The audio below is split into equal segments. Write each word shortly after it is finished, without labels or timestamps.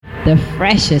the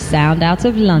freshest sound out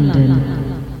of London.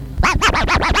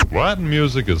 Latin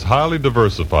music is highly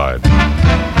diversified.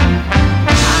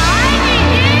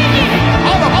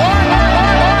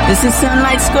 This is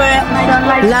Sunlight Square,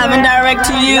 live and direct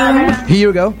to you. Here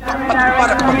you go.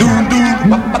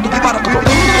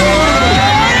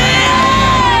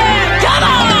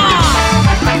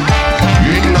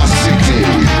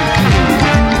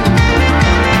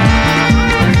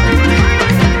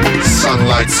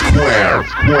 Sunlight Square.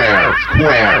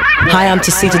 Hi, I'm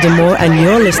Tacita D'Amour, and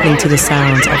you're listening to the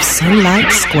sounds of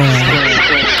Sunlight Square.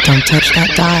 Don't touch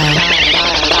that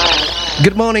dial.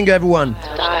 Good morning, everyone.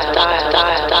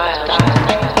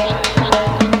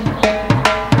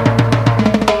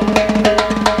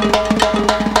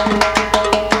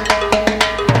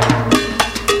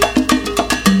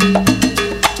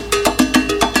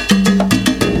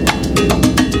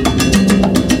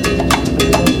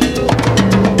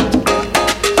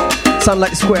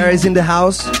 Sunlight Square is in the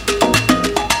house.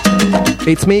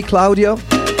 It's me, Claudio.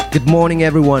 Good morning,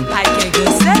 everyone.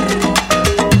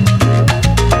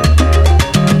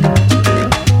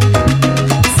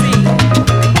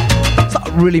 It's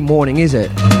not really morning, is it?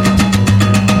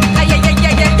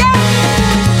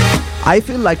 I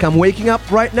feel like I'm waking up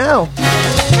right now.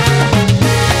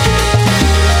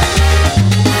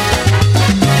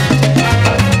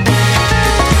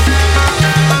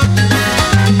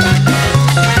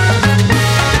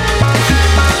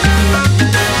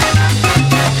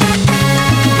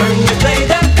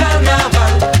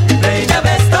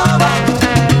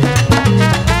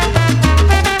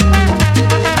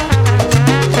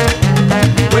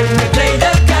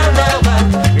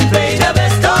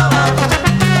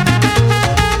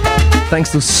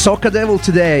 Thanks to Soca Devil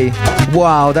today.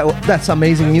 Wow, that's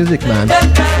amazing music, man.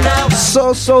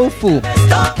 So soulful.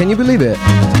 Can you believe it?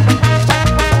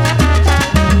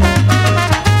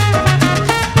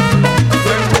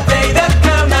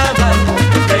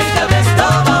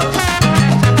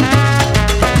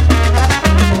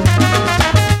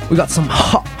 We got some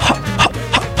hot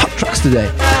tracks today.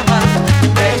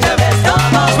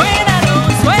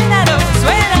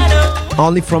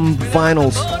 Only from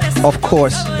vinyls, of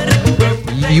course.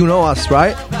 You know us,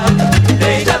 right?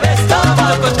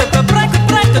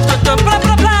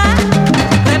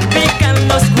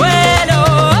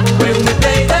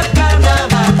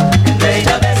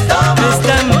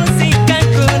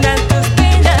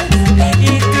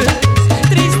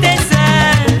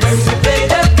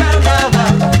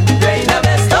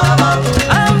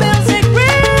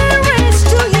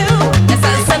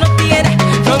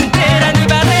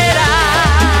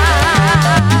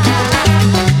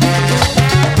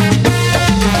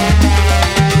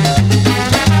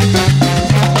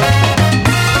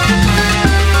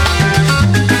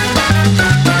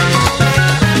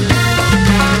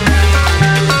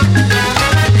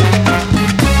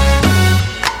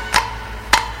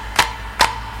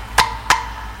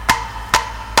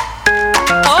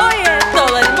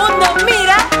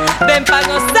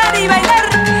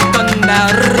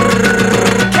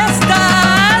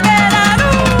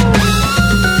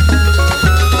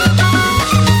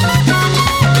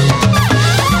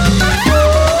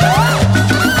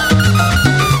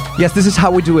 Yes, this is how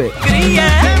we do it.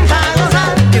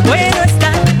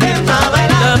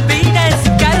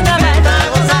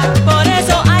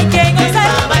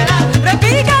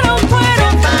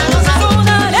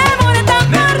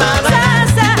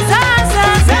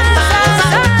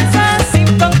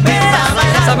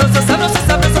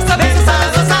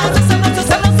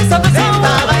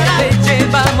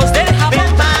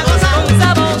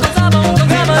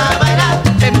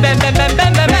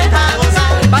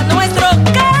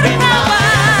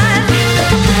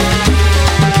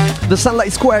 The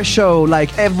Sunlight Square show,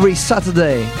 like every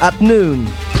Saturday at noon,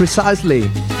 precisely.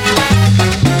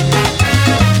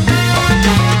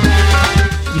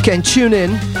 You can tune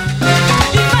in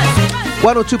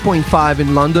 102.5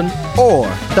 in London or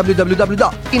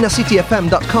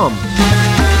www.innercityfm.com.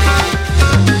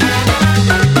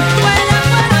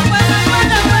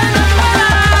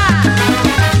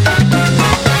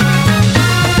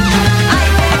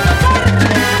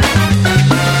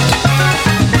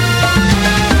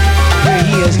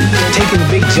 Taking the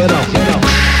big jet off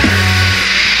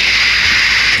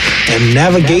and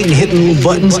navigating, hitting little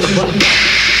buttons.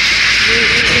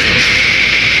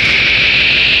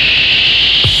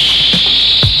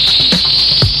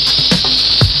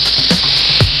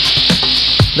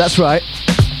 That's right.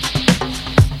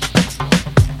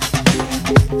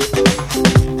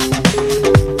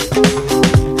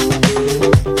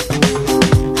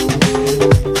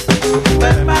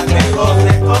 Ven pa' que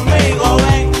goces conmigo,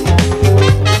 ven.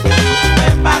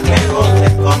 Ven pa' que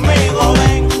goces conmigo.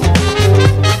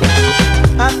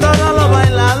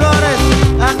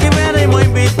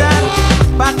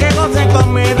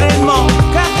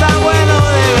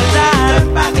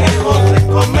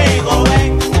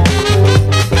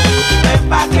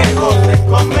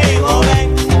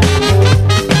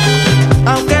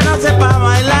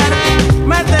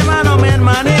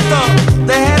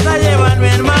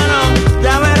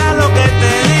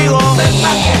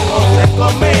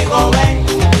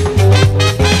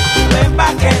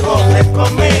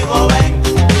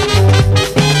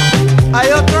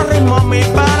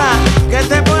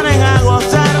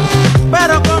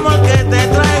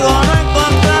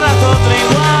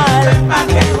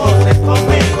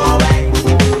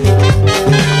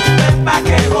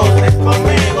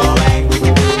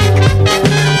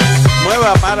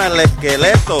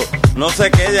 quieto, no se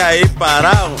quede ahí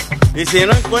parado. Y si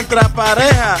no encuentra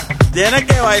pareja, tiene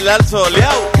que bailar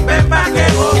soleado. Ven pa'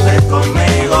 que goces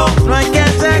conmigo, no hay quien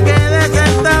se quede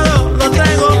sentado, lo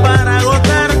traigo para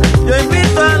gozar. Yo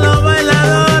invito a los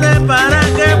bailadores para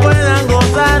que puedan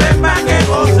gozar. Ven pa' que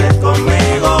goces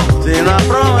conmigo, si no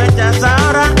aprovechas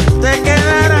ahora, te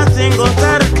quedarás sin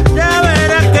gozar. Ya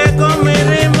verás que con mi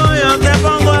ritmo yo te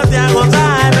pongo a ti a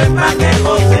gozar. Ven pa' que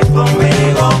goces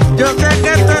conmigo, yo sé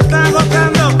que tú estás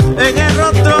gozando, en el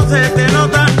rostro se te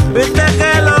nota. Viste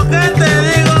que lo que te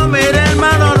digo, mira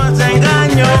hermano, no es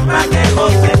engaño. Ven pa' que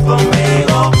goces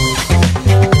conmigo.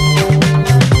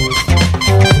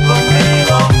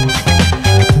 Conmigo.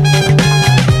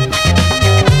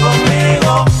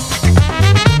 Conmigo.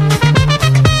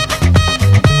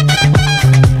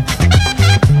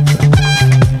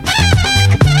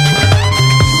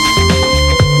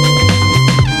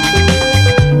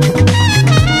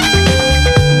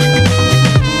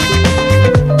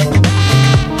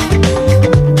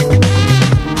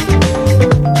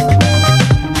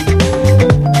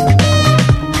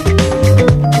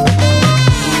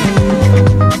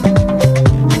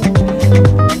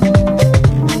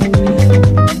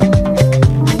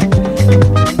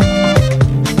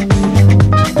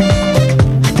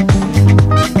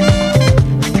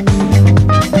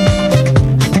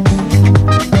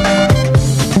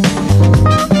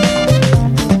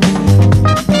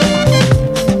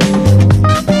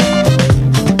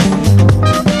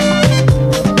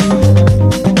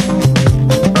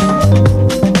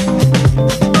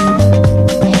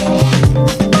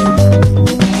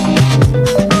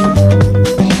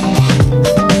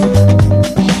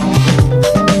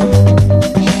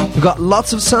 Got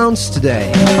lots of sounds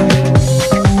today.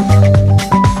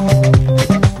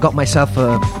 Got myself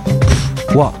a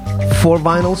 4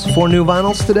 new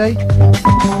vinyls today?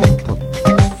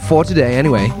 4 today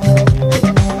anyway.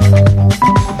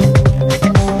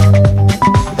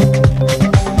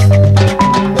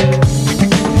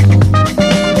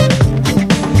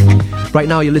 Right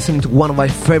now you're listening to one of my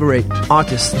favorite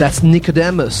artists, that's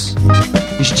Nicodemus.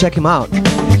 You should check him out.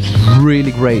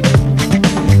 Really great.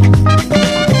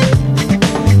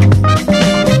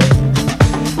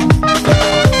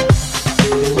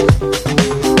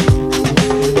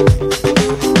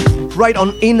 Right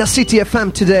on Inner City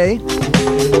FM today.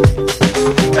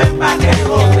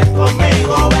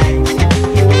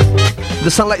 The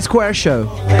Sunlight Square Show.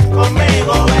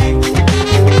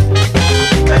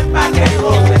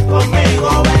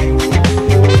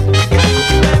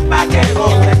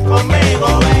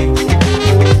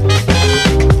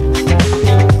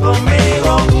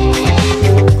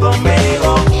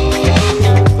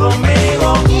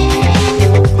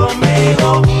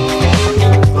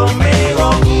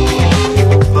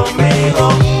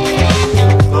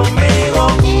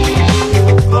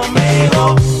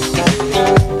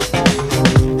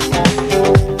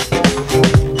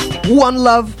 One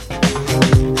love.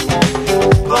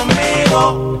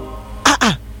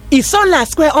 Is Sunlight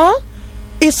Square on?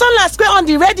 Is Sunlight Square on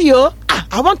the radio?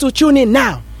 I want to tune in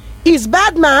now. Is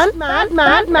Badman?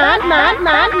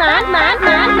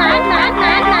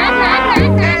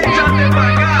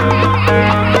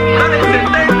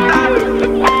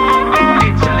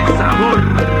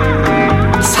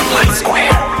 Sunlight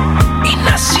Square,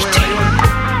 Inner City.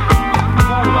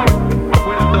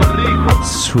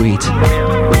 Sweet.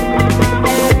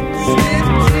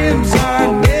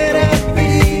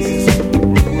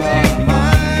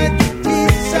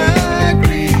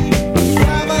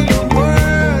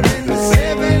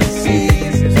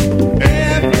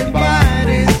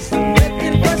 Everybody's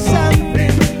looking for something.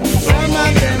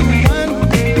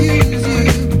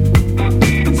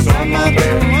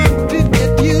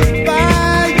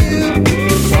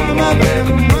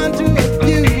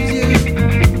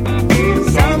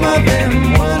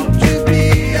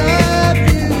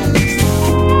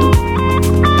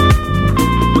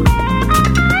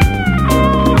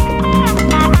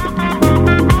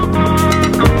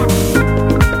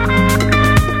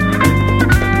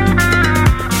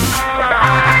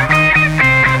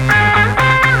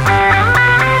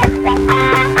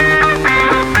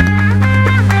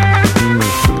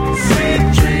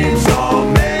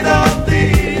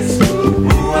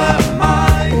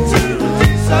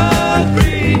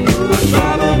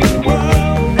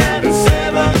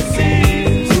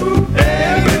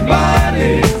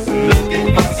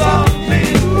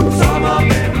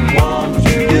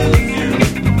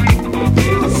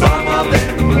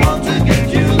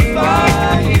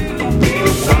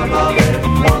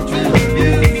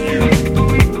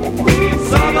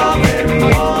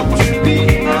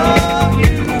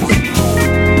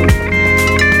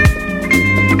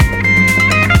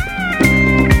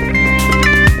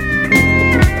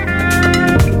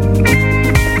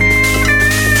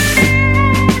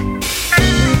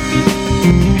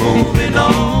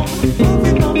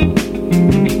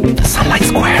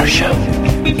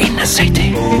 Inner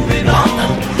City,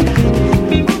 London.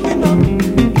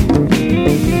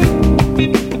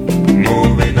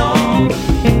 Moving on.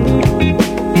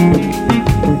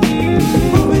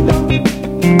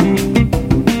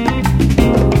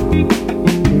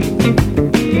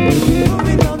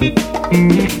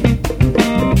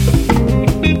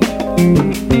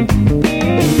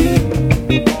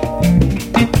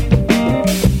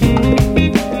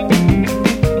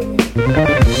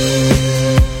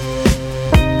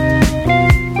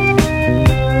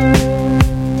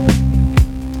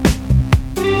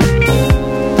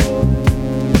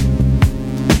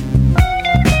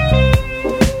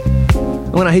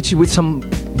 I'm gonna hit you with some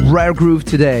rare groove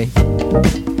today.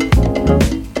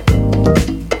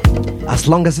 As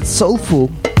long as it's soulful,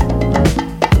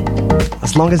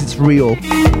 as long as it's real,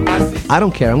 I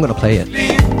don't care, I'm gonna play it.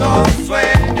 Lindos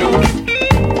sueños,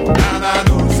 nada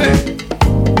dulce.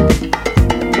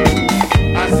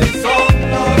 Así son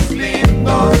los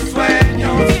lindos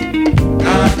sueños,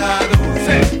 nada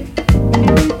dulce.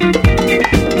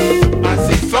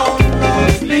 Así son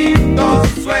los lindos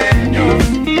sueños,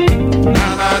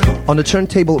 nada dulce. On the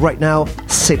turntable right now,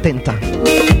 70.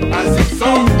 Así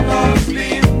son los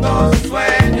lindos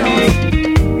sueños,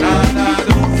 nada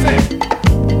dulce.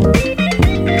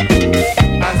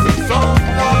 Así son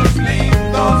los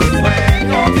lindos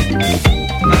sueños,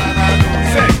 nada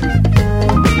dulce.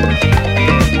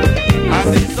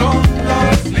 Así son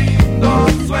los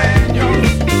lindos sueños,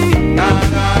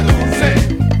 nada dulce.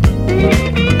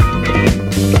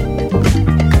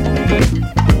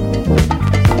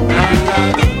 Nada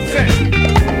dulce.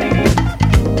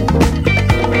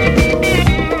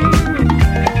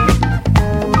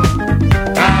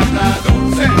 Nada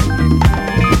dulce. Nada dulce.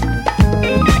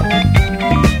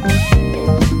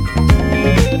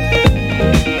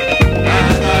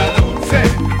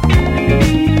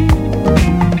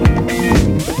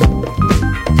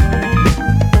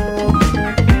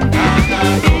 Nada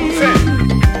dulce.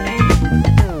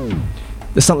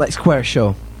 The Sunlight Square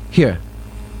Show, here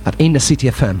at Inner City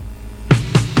FM.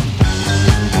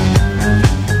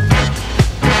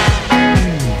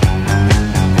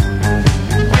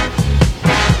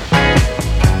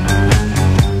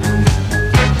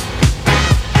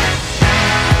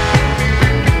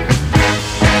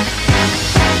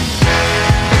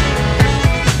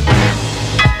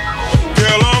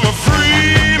 Girl, I'm a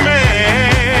free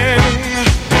man.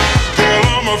 Girl,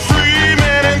 I'm a free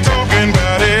man and talking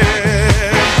about it.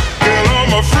 Girl,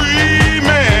 I'm a free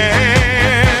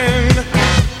man.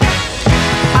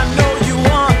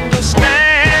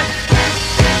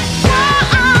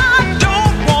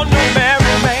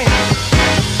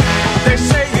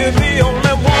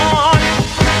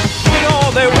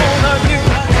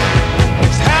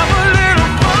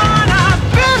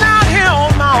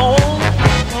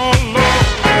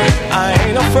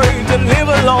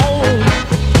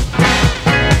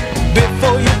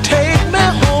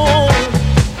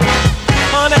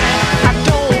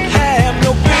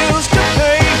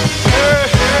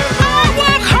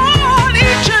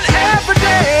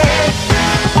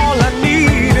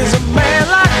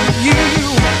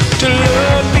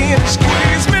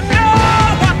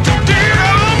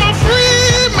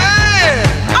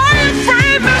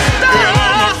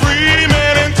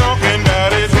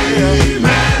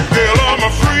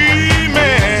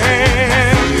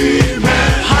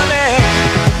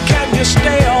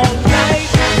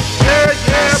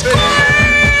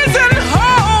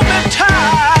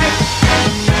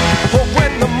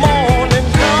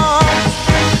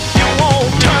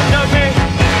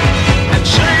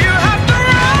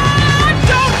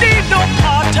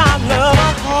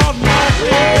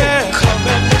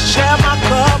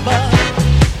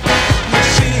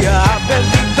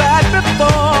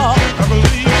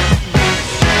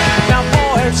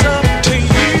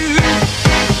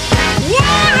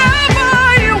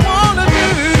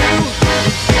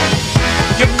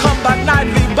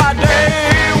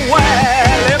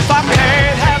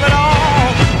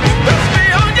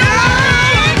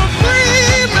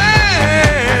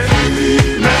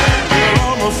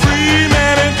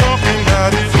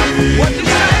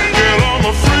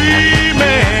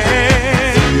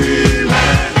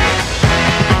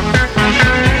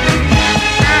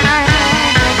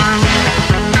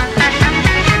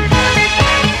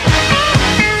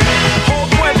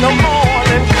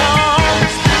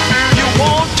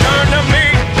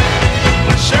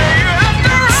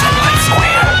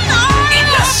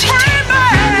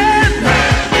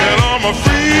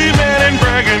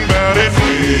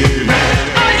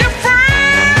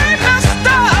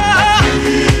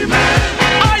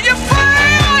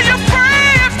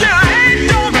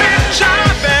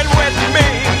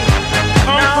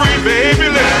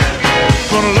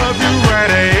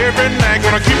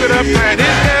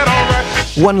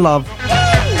 One Love. Like birds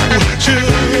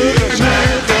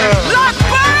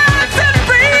and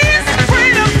bees,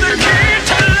 freedom's the key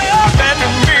to love and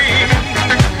me.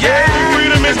 Yeah,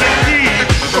 freedom is the key.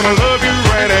 Gonna love you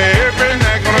right every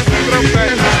night. Gonna take it up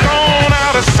back. Gone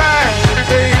out of sight,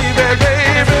 baby,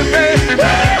 baby, baby.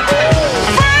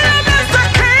 Freedom is the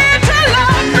key to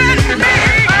love and me.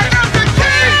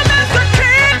 Freedom is the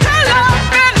key to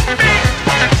love and me.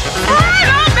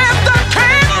 Freedom is the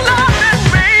key to love and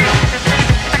me.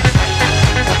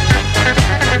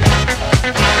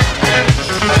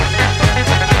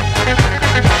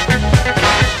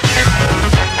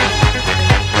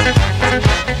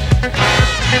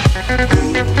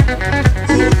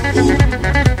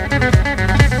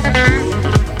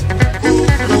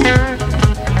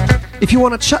 If you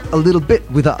want to chat a little bit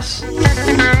with us,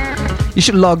 you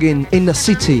should log in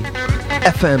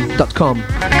innercityfm.com.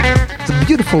 It's a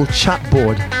beautiful chat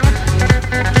board.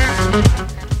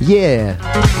 Yeah.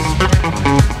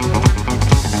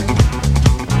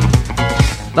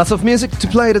 Lots of music to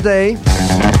play today.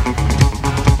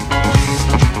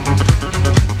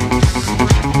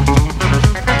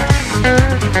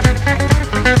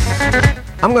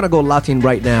 I'm gonna go Latin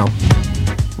right now.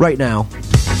 Right now.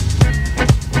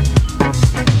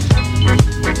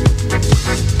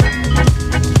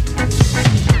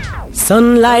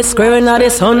 Sunlight square in the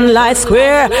sunlight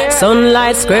square.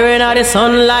 Sunlight square in the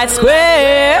sunlight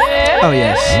square. Oh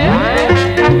yes.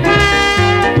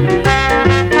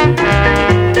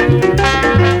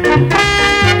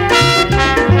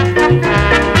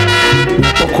 Un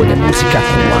poco de música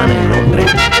cubana en nombre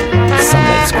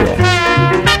Sunlight Square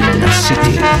in the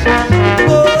city.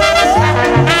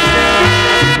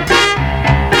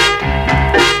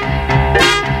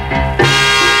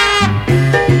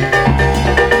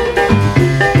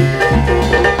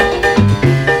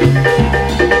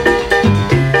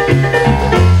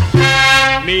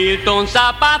 Milton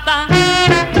Zapata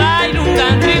trae un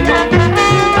gran ritmo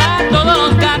a todos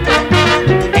los gatos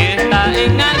que está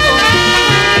en algo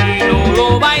y no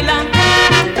lo bailan,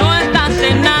 no estás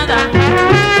en nada.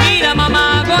 Mira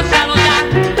mamá, gózalo ya,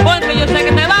 porque yo sé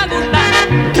que te va a gustar.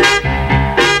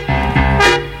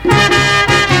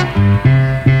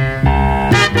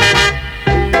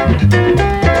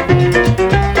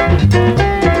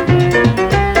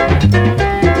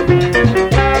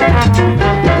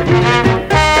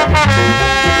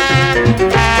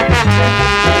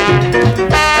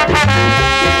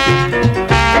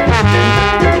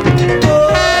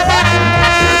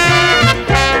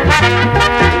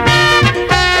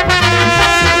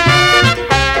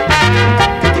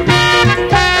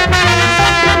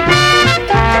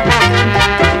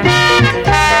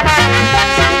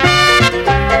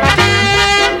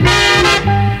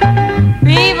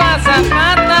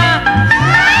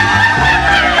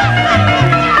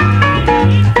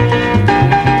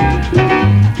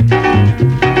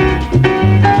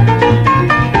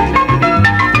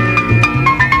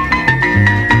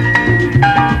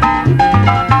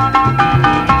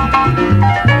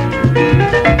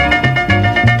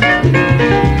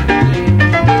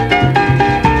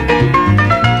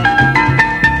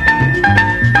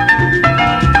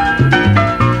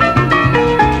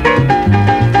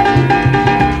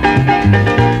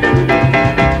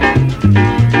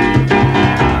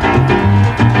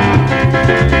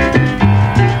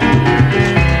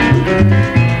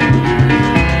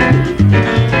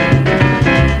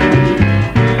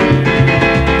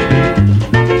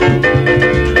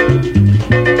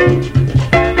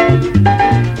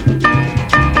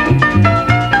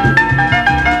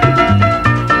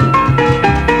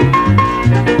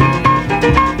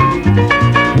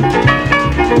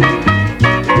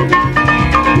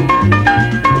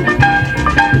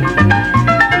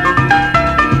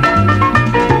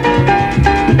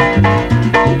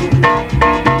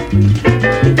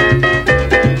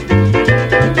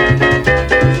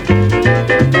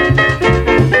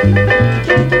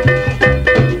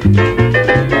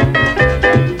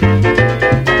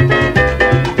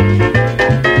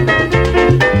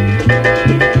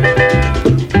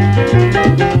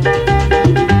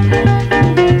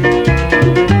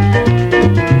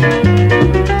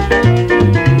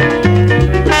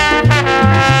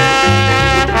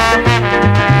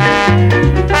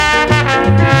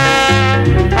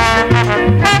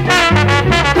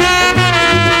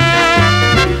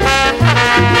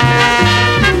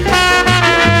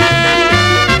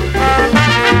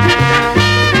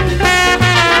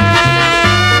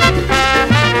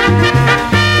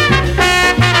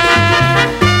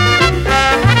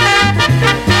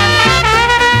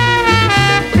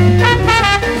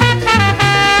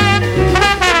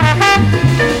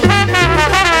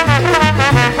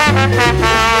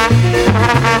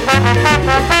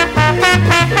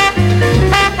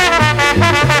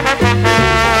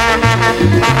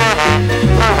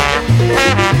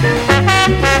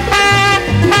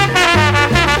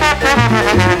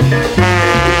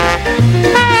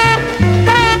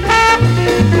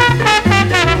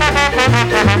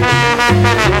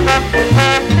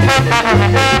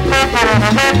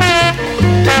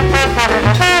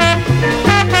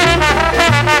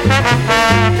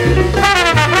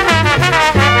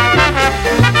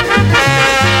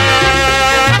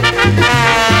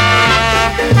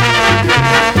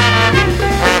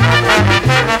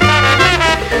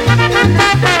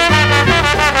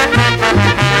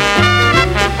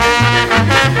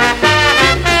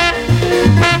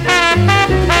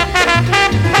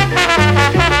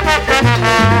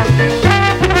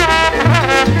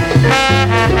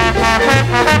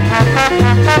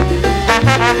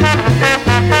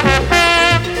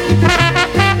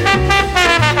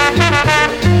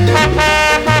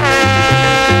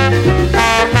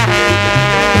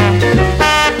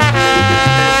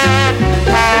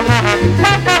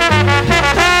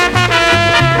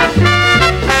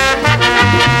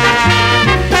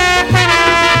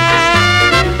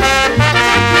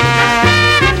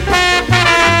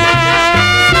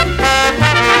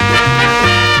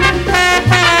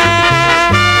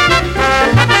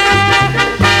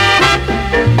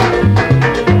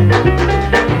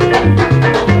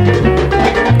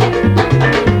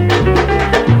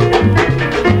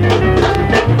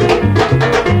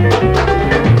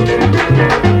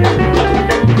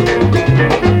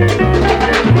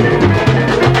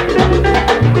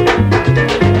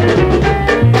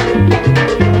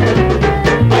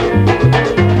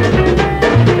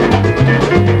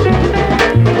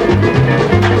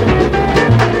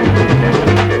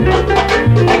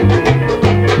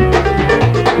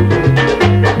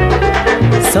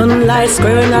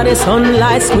 Square, not the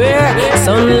Sunlight Square.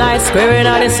 Sunlight Square,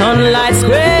 not the Sunlight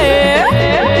Square.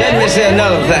 Let me say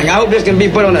another thing. I hope this can be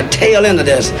put on the tail end of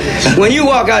this. When you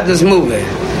walk out this movie,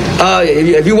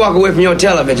 if you walk away from your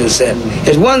television set,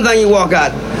 there's one thing you walk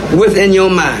out with in your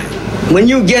mind. When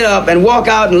you get up and walk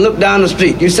out and look down the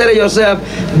street, you say to yourself,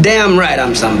 damn right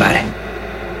I'm somebody.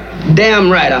 Damn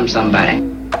right I'm somebody.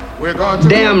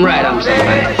 Damn right I'm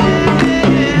somebody.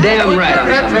 Damn right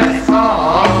I'm somebody.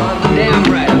 Damn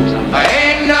right I'm somebody.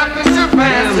 Ain't nothing too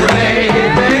fancy,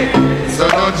 baby, so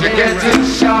don't you get too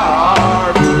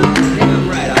sharp. Damn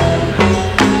right I'm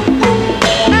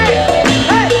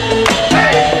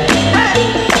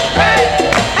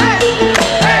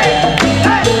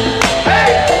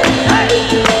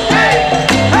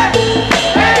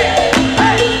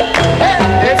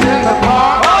It's in the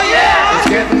park. Oh yeah. It's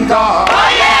getting dark. Oh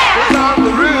yeah. It's on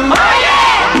the roof. Oh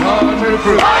yeah. 100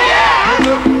 proof. Oh yeah. You're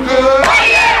looking good. Oh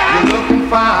yeah. You're looking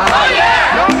fine. Oh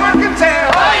yeah. No one can tell.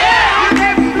 Oh yeah. You're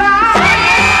getting blind. Oh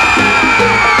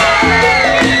yeah.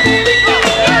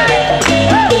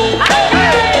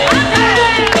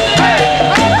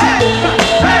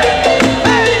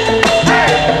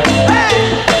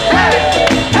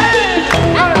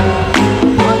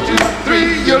 1, 2,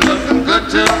 3, you're looking good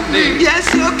to me.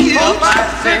 Yes, you're cute. 4,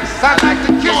 5, 6, I'd like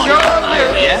to kiss your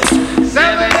lips.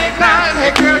 7, 8, 9,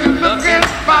 hey girl, you're looking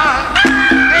fine. 8,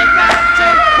 9,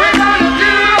 10, we're gonna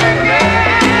do it again.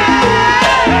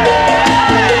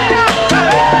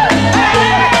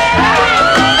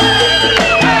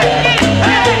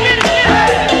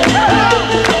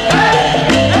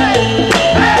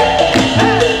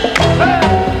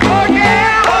 Oh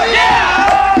yeah, oh yeah,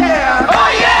 oh yeah, oh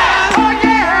yeah, oh yeah, oh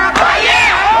yeah, oh yeah,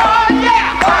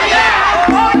 oh yeah,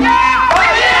 oh yeah, oh yeah, oh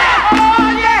yeah,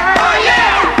 oh yeah, oh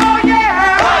yeah,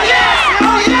 oh yeah,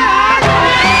 oh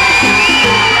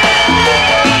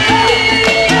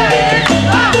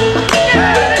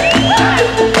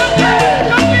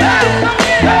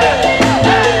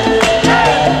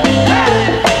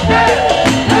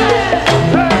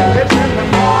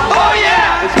Oh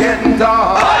yeah, it's getting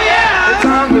dark. Oh yeah, it's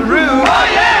on the roof. Oh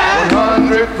yeah,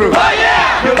 100 proof. Oh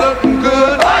yeah, you're looking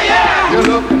good. Oh yeah, you're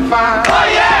looking fine. Oh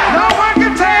yeah, no one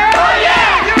can tell. Oh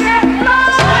yeah, you're getting blind.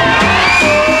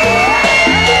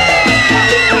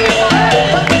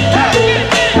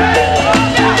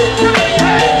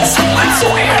 Sunlight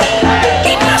Square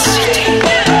in the city.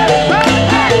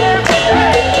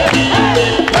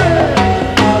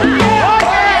 Oh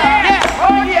yeah,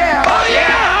 oh yeah, oh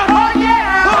yeah, oh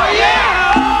yeah, oh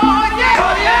yeah,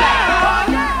 oh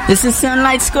yeah. This is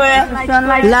Sunlight Square,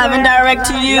 live and direct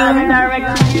to you.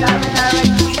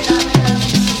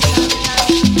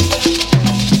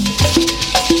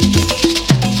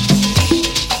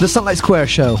 The Sunlight Square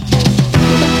Show.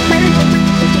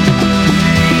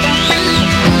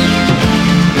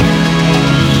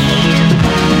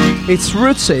 It's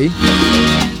rootsy,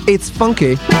 it's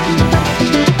funky,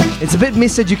 it's a bit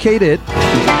miseducated.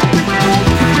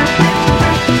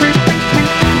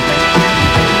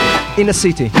 In a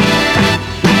city.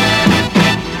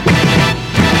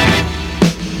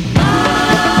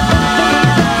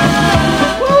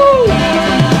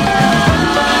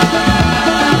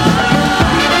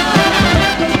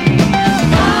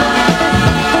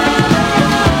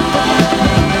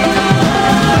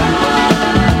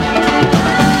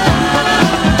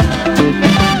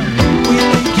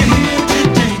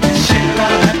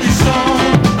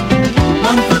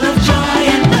 One full of joy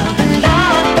and love and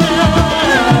laughter.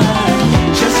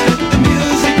 Just let the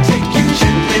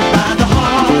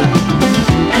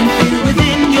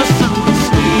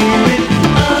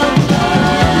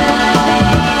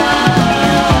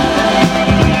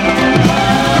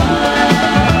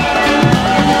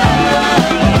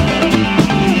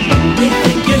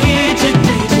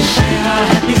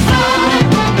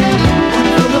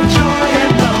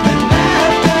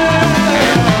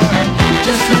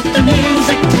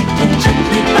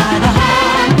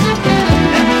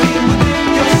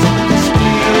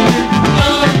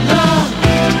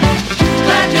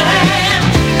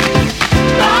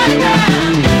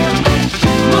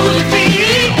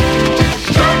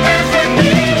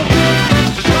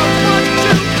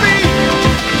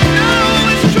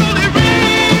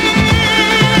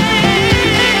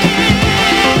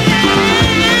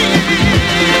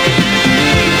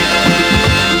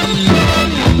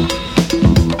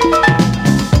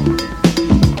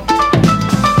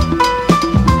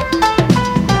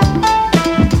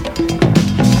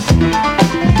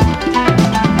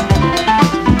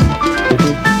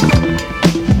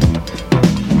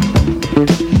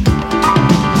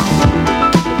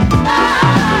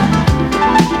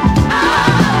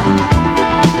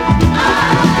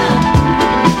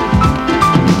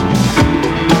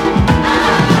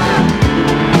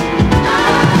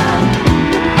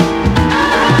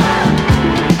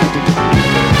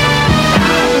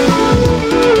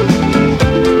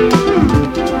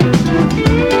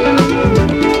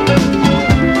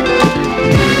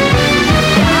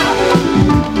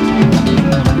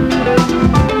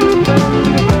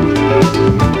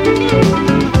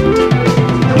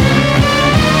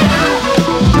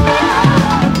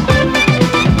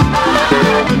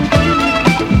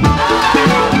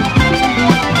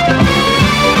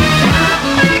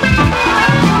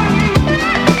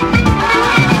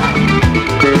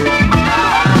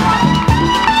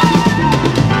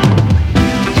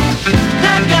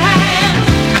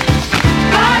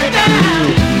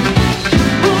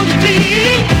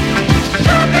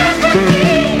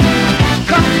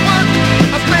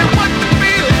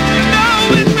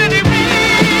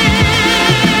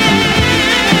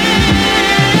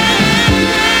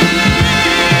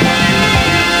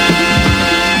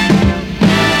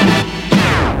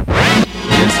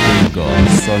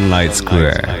Sunlight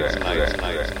Square.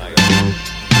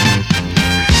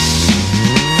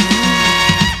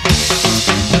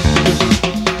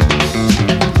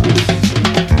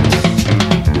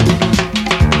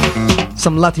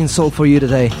 Some Latin soul for you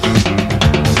today.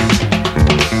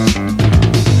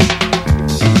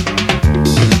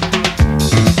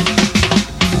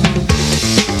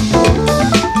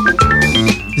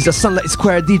 It's a Sunlight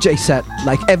Square DJ set,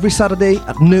 like every Saturday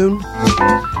at noon,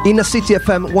 Inner City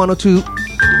FM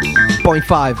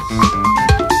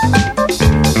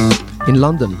 102.5 in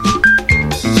London.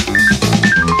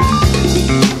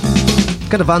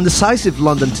 Kind of undecisive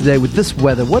London today with this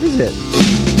weather. What is it?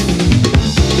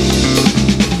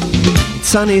 It's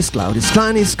sunny, it's cloudy, it's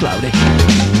sunny, it's cloudy.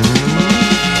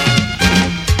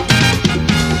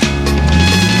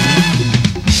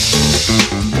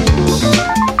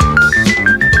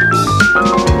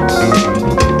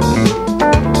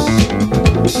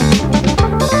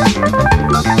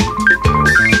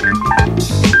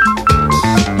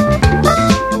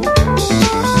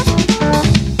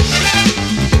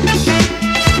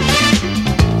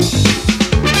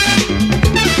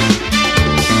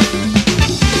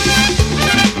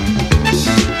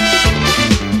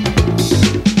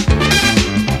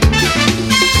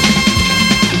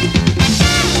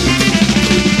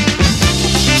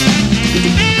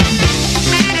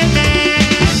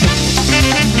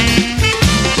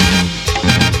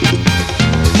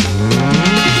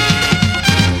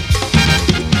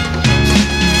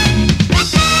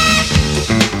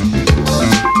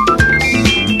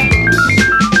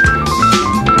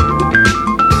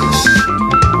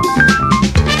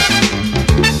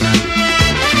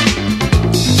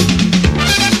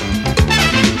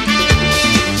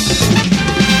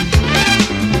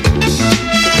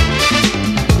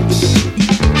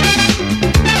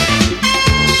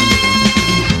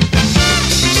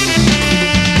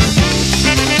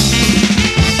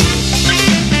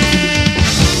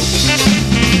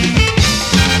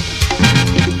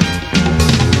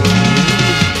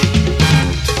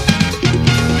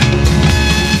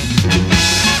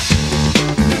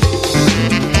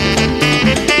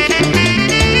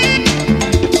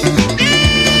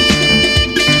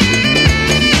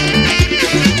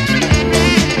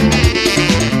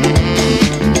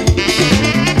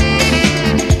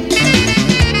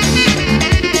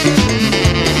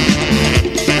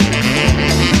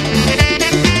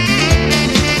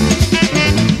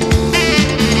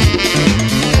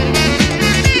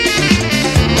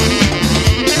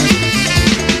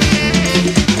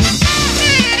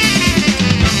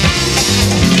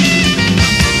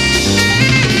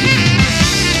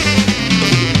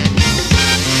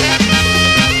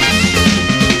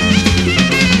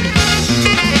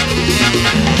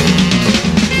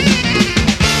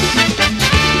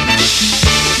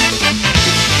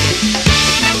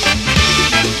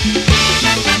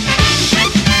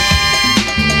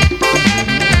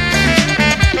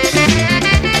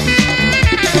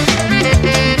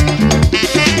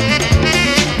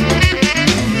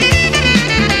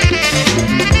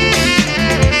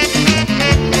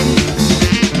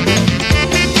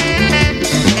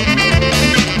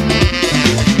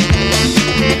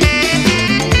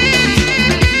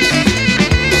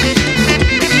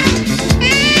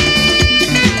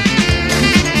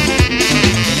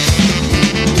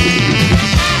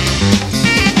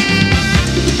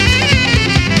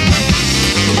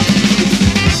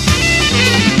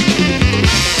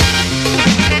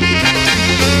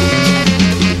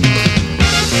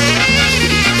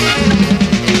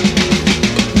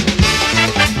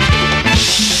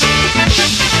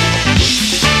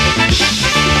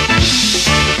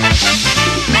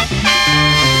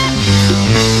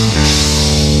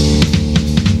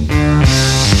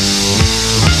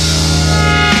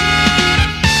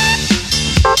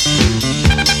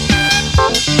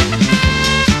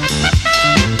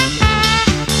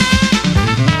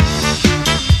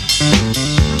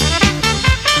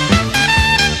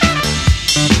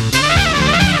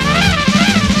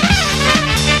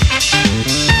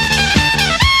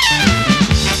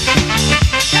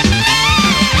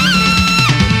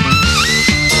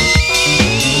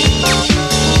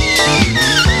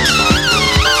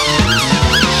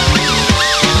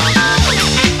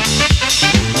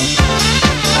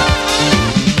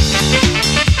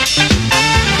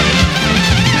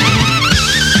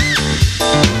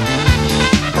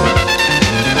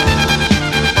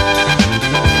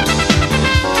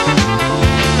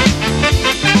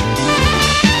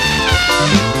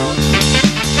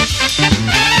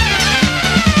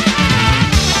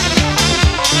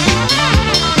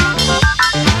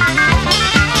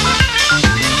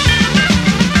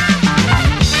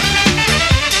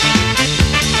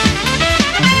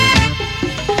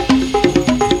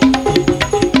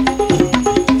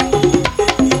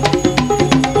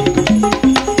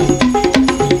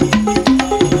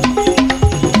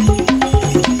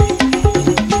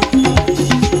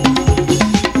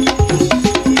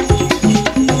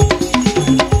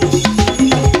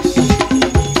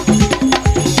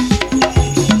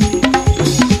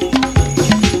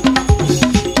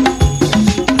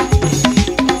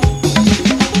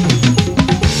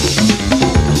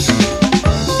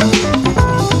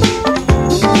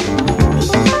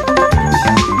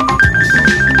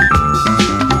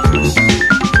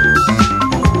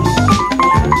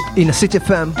 in a City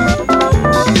FM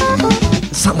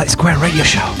Sunlight Square radio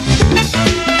show.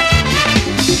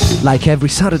 Like every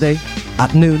Saturday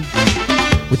at noon,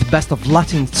 with the best of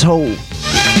Latin soul,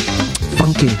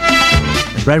 funky,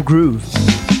 and rare groove.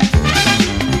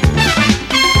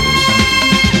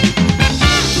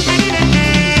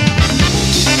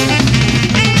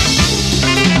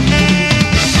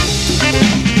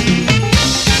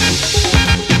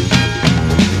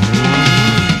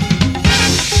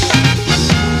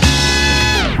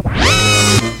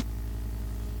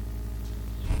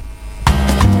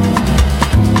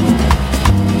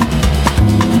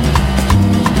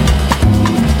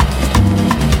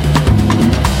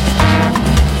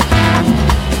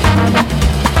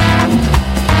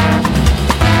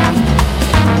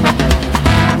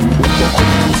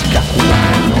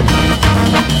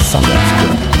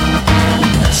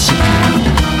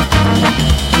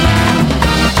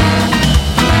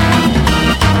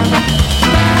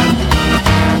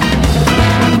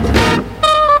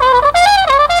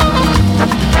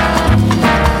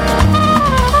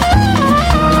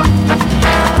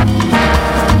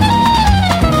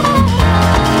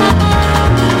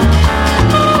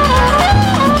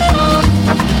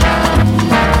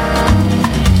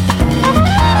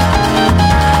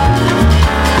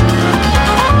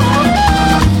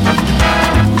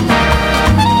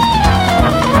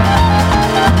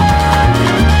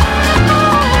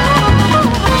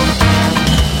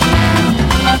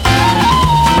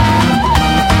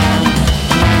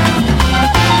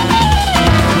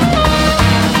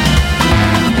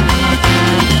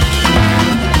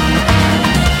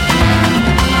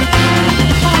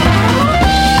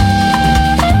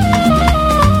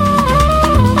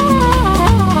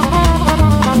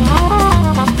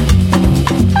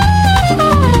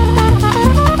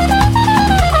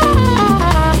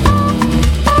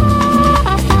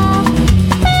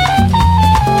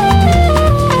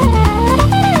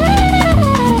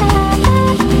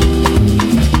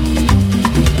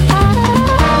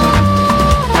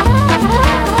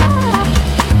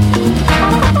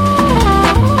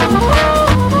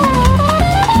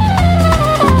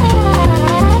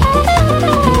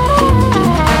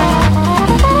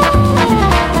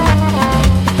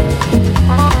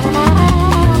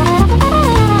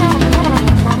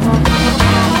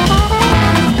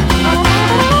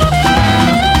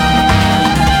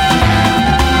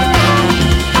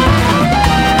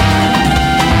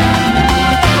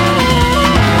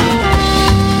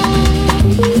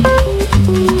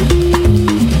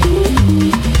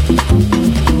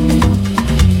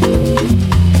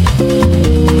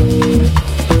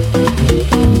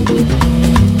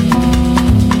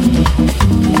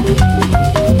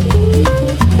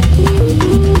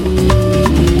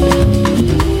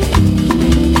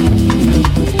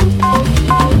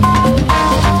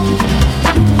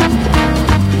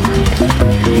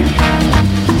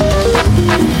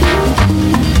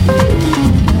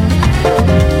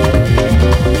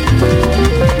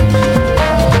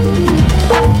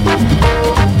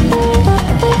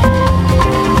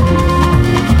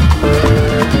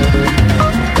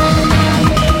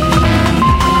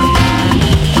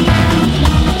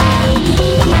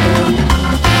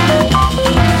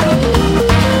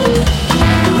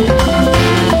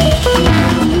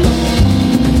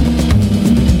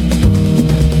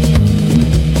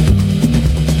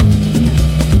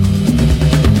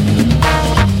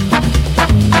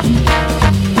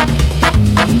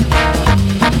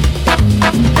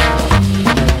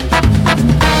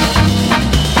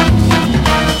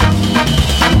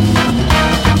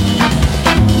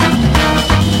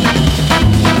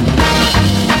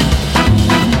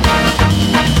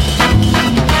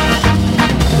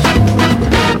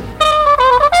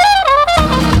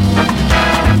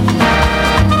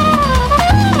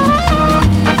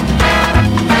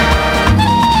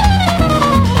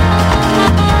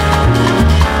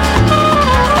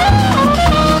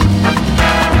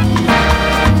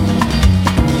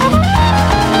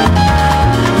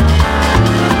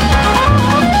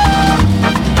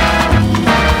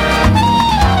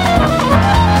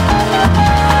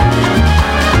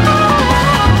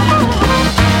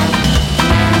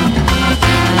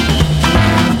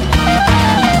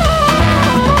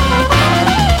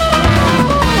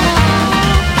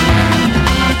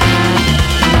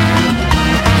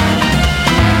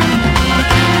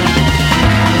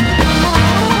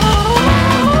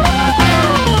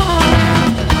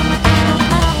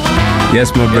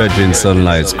 Yes, my brethren,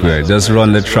 Sunlight Square. Just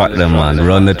run the track, them man.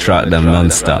 Run the track, them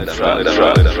non-stop. It's the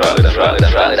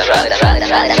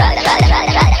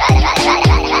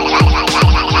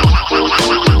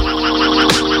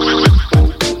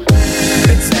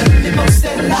most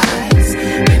lies.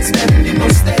 It's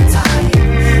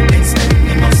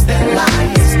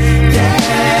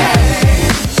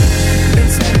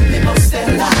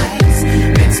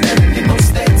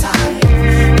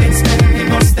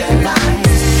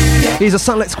Here's a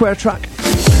Sunlight Square track.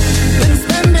 Been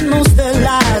spending most their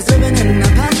lives living in a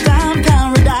pastime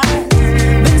paradise.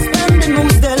 Been spending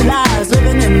most their lives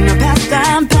living in a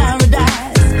pastime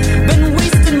paradise. Been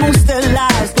wasting most their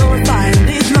lives glorifying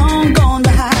days long gone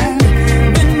behind.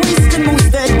 Been wasting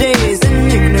most their days in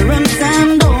ignorance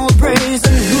and all praise.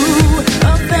 And who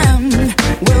of them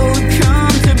will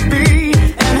come to be?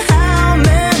 And how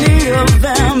many of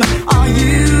them are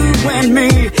you and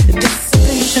me?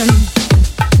 Dissipation,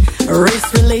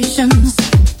 race relations,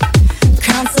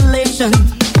 consolation,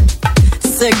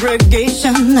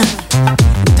 segregation,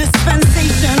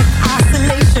 dispensation,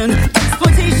 isolation,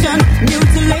 exploitation,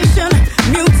 mutilation,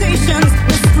 mutations,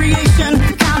 miscreation,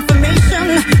 confirmation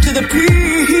to the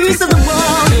peace of the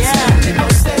world. Yeah.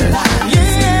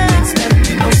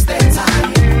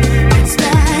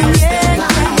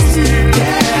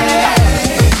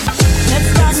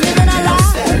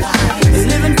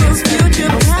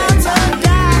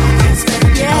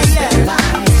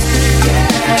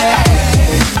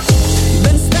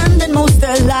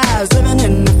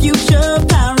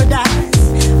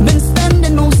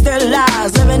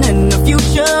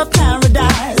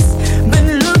 Paradise.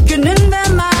 Been looking in their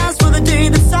minds for the day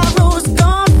the sorrow's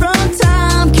gone from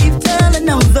time. Keep telling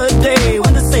them the day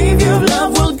when the Savior of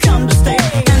love will come to stay.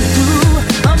 And who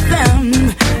of them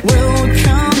will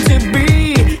come to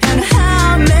be? And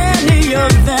how many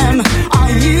of them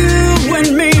are you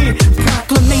and me?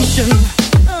 Proclamation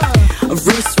of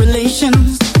race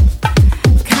relations,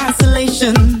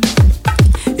 consolation,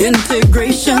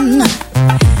 integration,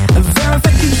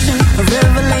 verification of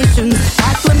revelations,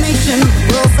 acclamation,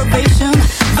 world salvation,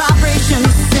 vibration,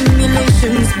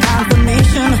 simulations,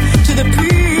 confirmation to the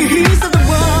peace of the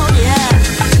world. Yeah.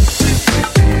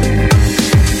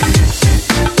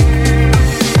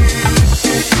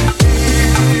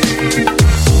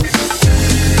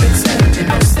 Been spending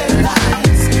most their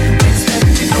lives, been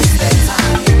spending most their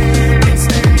time, been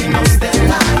spending most their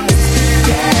lives.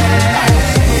 Yeah.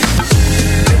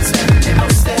 Been spending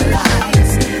most their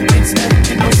lives, been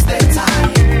spending most their time,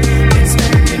 been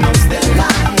spending most their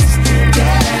lives.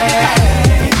 Yeah.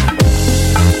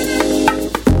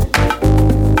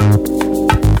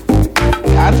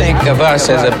 I think of us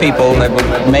as a people that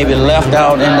were maybe left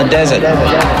out in the desert.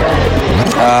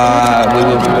 We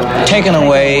were taken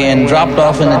away and dropped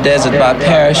off in the desert by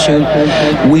parachute.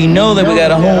 We know that we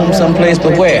got a home someplace,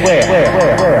 but where?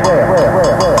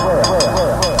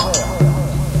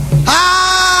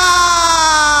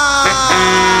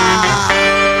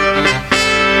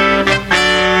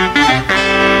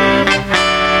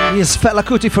 Here's Fela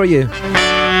Kuti for you.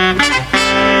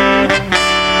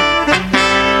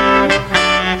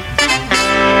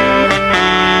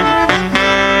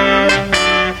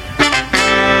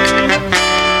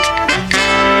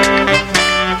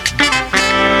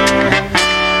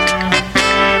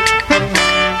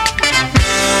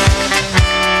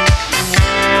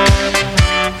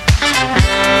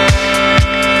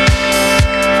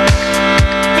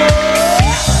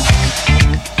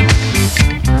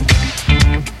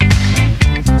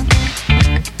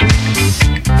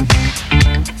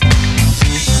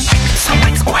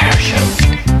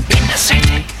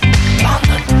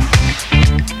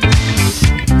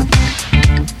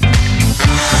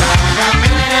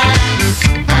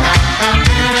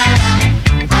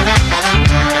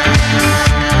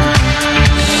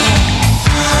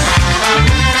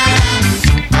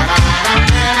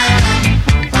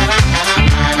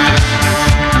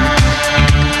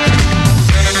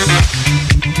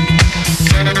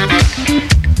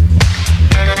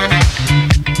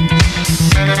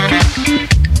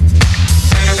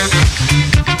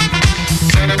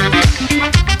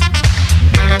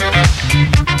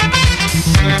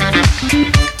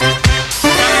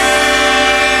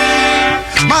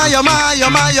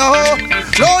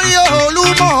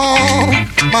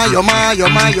 Mayo,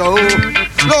 mayo,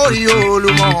 Lori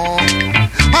Olumo.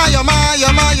 Mayo, mayo,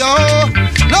 mayo,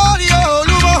 Lori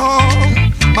Olumo.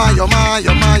 Mayo,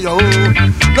 mayo, mayo,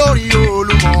 Lori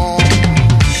Olumo.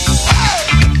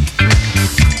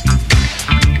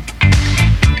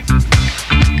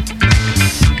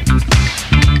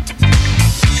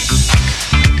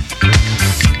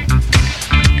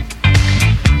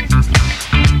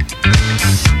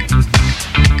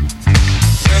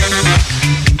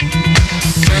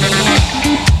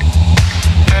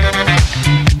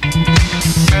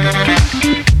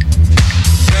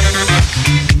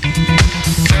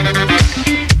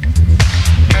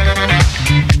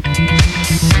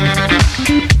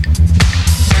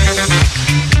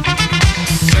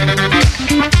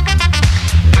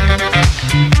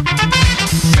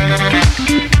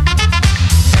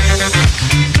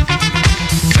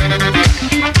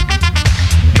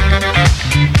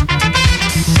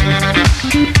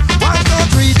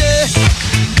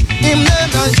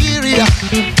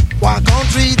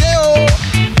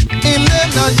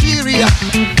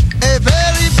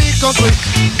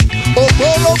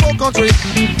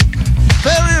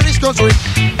 country,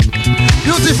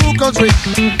 beautiful country.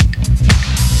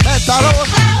 Better road,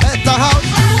 better house,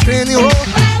 cleaning road,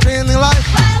 cleaning life.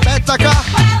 Better car,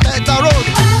 better road,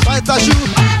 better shoe,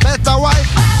 better wife,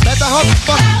 better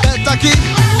husband, better kid,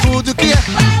 good care,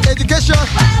 education.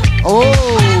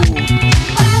 Oh.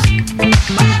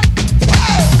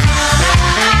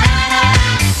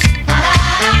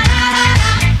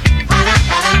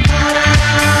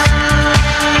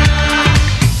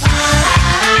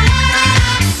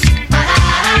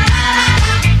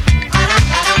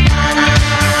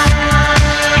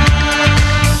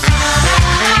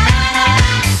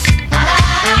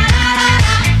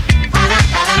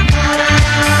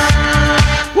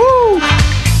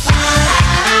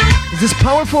 Is this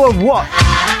powerful or what?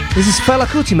 This is Fela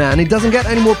Kuti, man. It doesn't get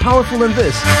any more powerful than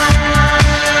this.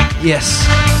 Yes.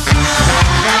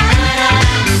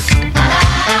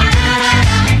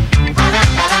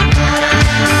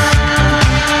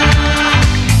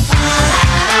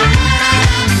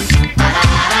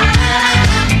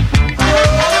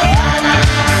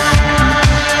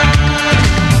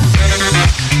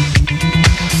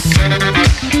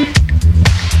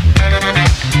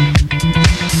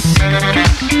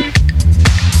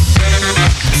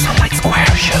 Sunlight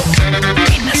Square Show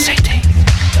in the city,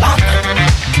 London.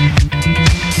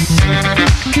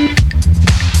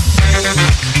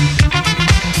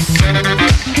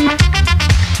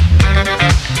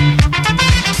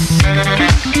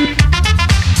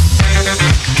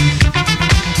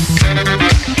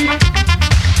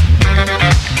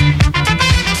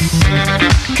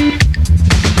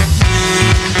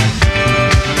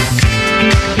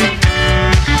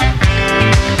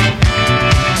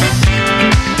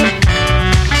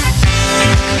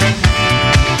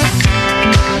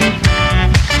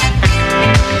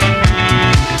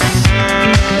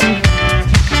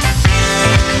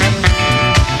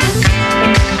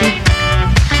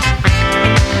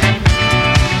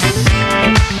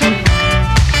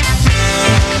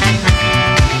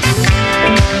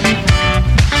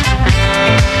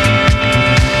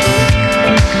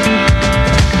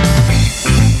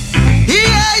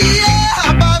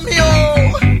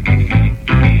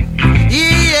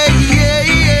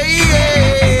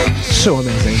 So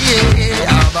amazing.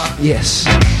 Yes.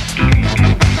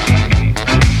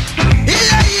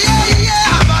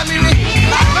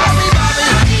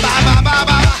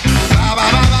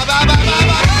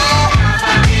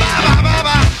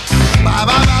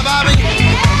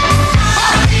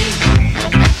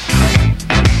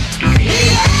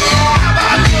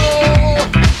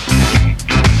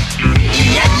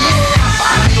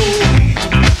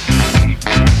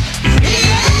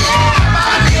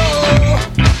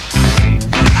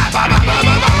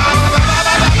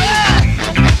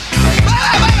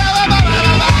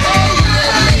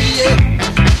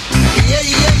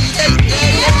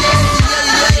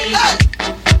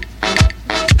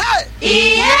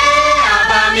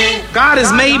 God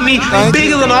has made me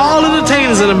bigger than all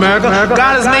entertainers in America.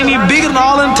 God has made me bigger than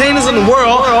all entertainers in the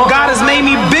world. God has made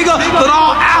me bigger than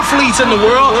all athletes in the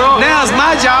world. Now it's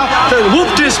my job to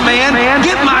whoop this man,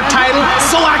 get my title,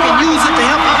 so I can use it to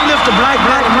help uplift the black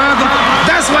America.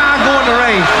 That's why I go in the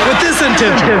ring with this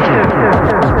intention.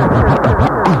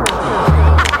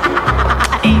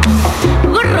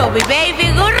 Groovy,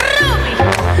 baby, groovy.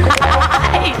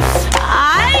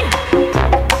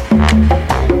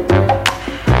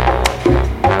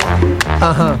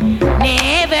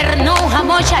 Never know how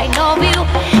much I love you.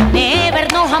 Never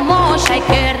know how much I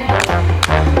care.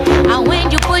 And when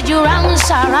you put your arms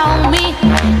around me,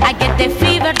 I get the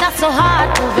fever that's so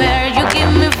hard to bear. You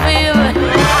give me fever.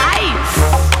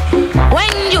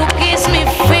 When you kiss me,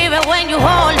 fever. When you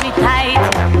hold me tight,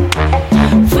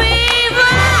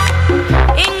 fever.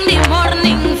 In the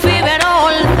morning, fever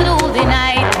all through the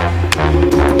night.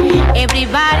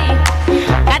 Everybody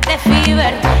got the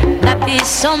fever. That is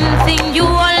something you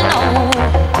all know.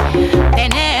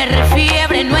 Tener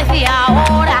fiebre no es de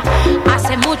ahora.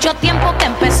 Hace mucho tiempo que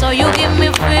empezó. You give me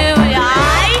fever.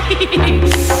 Ay.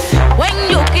 When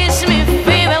you kiss me,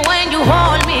 fever. When you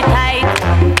hold me tight,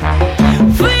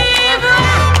 fever.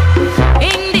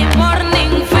 In the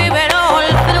morning, fever all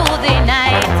through the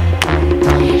night.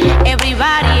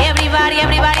 Everybody, everybody,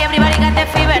 everybody, everybody got the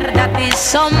fever. That is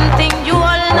something you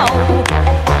all know.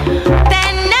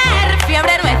 Tener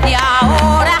fiebre no es de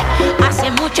ahora.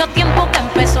 Hace mucho tiempo que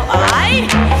empezó. Ay.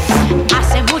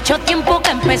 Hace mucho tiempo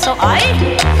que empezó.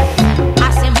 Ay.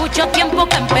 Hace mucho tiempo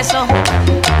que empezó.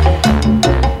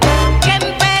 Que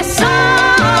empezó.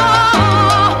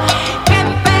 Que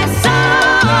empezó.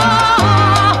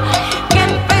 Que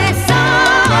empezó.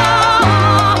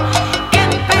 Que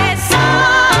empezó.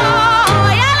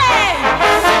 Váyale.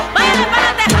 Váyale para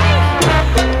adelante.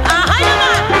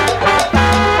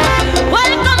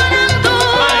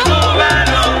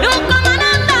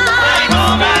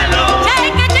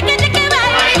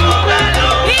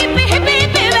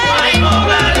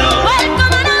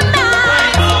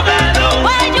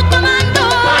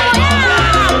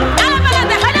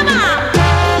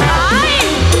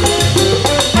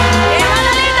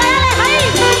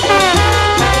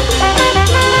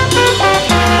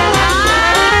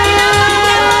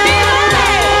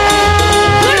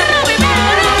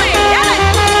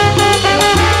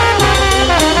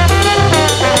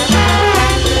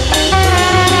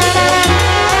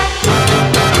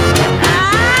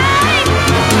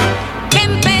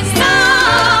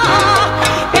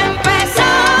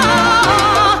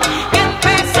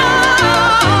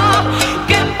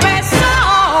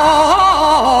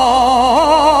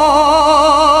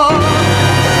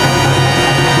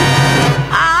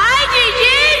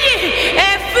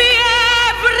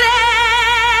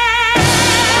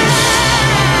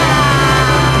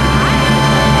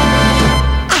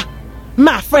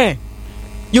 friend,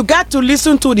 you got to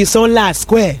listen to the Sunlight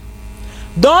Square.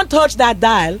 Don't touch that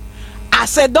dial. I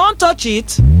said don't touch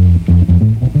it.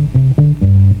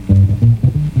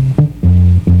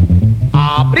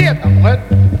 Aprieta, mujer.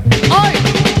 ¡Ay!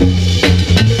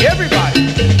 Everybody.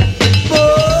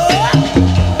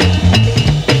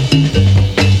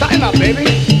 Tighten up, baby.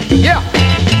 Yeah.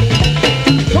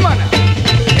 Come on now.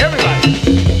 Everybody.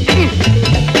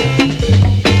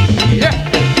 Yeah.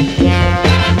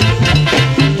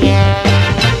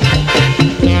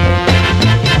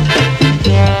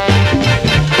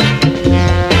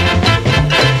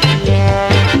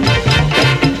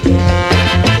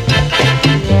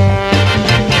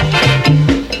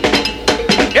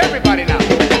 Everybody now.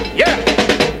 Yeah.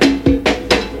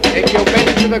 Take your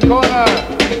baby to the corner.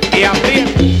 Y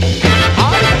aprieta.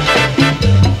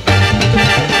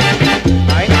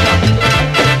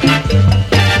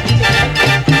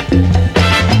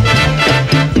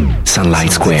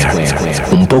 Sunlight Square,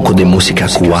 un poco de música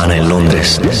cubana en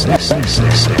Londres. Cuidado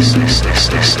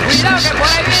que por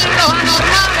ahí vienen los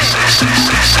anormales.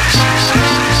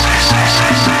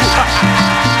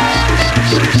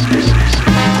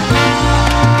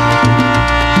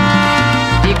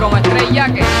 Y como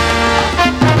estrella que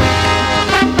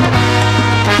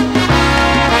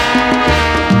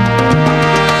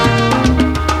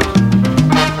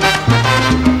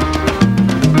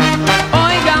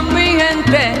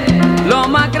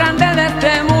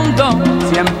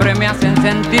siempre me hacen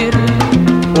sentir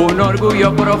un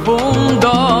orgullo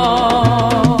profundo.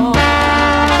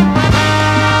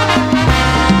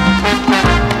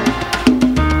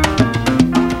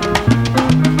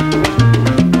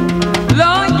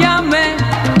 Lo llamé,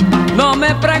 no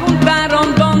me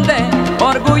preguntaron dónde,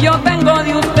 orgullo tengo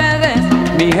de ustedes,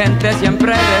 mi gente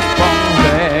siempre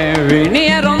responde.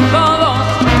 Vinieron todos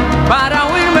para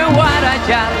oírme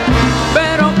guarachar,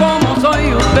 pero como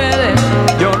soy ustedes,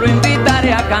 yo lo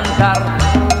invitaré a cantar.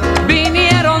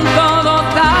 Vinieron todos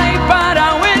ahí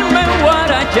para oírme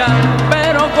guarachar,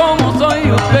 pero como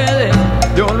soy ustedes,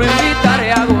 yo lo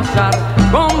invitaré a gozar.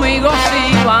 Conmigo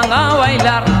sí van a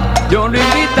bailar, yo lo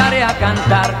invitaré a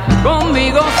cantar.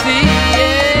 Conmigo sí,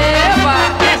 Eva,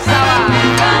 esa va.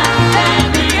 Cante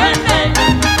mi gente,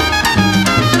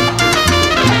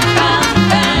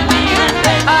 cante mi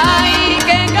gente. Ay,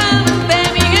 que cante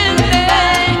mi gente.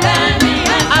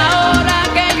 Ahora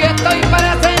que yo estoy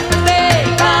presente,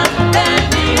 cante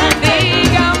mi gente.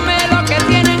 Díganme lo que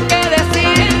tienen que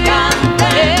decir.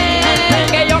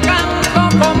 Que yo canto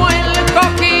como el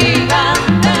coqui,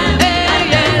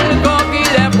 el coqui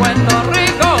de Puerto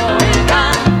Rico.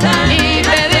 Y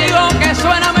te digo que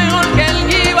suena mejor que el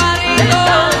jibarito.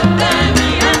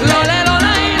 Lole,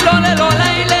 lola, y lole, lola,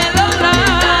 y le lola.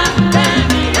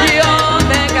 Yo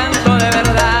te canto de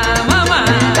verdad, mamá.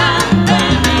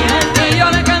 Y yo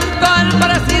le canto al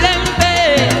presidente.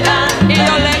 Y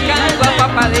yo le canto a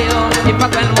papá Dios y para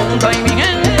todo el mundo y mi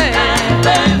gente.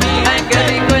 Ay, qué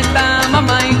rico está,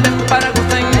 mamá, y te para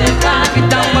gustar. Aquí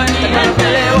está un buen que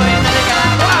le voy a dedicar.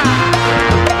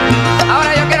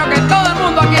 Ahora yo quiero que todo el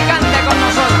mundo aquí cante con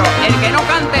nosotros. El que no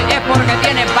cante es porque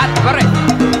tiene bad breath.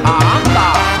 ¡Anda!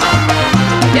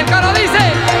 Y el coro dice: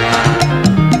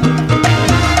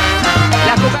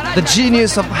 The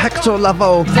genius of Hector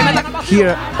Lavoe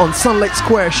here on Sunlight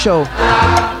Square Show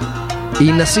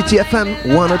in City FM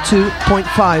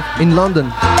 102.5 in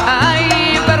London.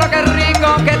 Ay, pero qué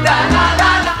rico que está.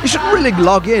 You should really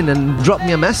log in and drop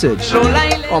me a message.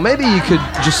 Or maybe you could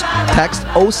just text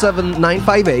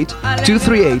 07958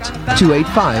 238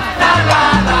 285.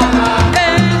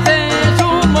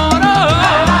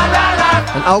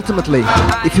 And ultimately,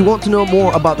 if you want to know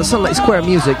more about the Sunlight Square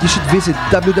music, you should visit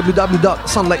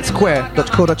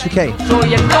www.sunlightsquare.co.uk.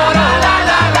 Soy el coro.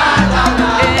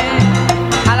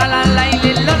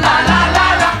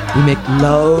 We make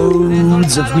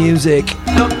loads of music.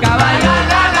 Los caballos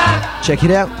Check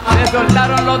it out. se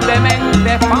soltaron los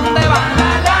dementes. ¿Pa' dónde van? No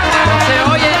se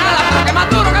oye nada, pero que más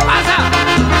duro que pasa.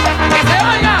 ¡Que se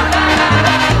oiga!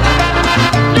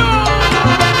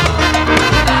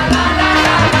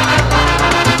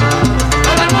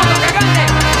 Todo el mundo que cante.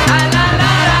 La, la,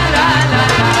 la, la, la, la.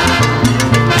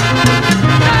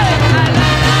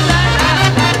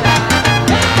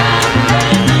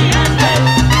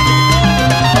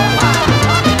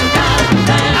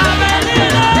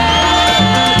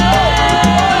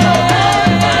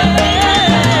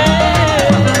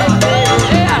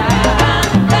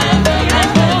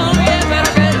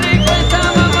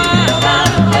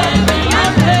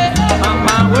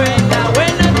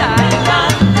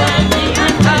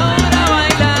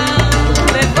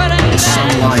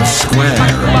 Sunlight Square,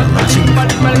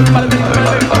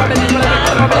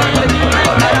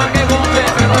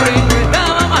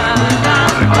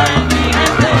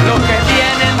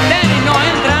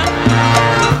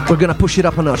 gonna push it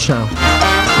up a notch now.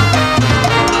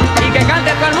 Y que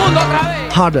cante todo el mundo otra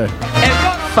vez. Harder, El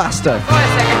coro faster,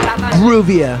 ese que está tan...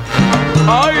 groovier.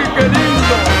 ¡Ay, qué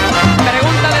lindo!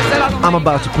 Pregúntale a I'm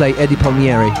about to play Eddie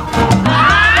Palmieri.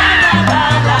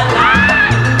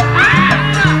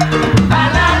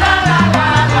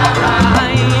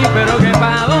 Ay, pero que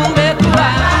pa' dónde tú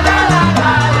vas,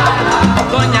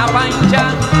 Doña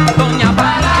Pancha, Doña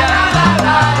Pancha,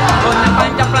 Doña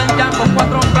Pancha plancha con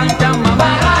 4 planchas, mamá.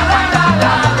 Doña Pancha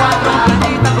plancha con 4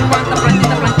 planchitas, con cuántas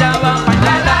planchitas planchaba,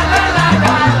 Panchita,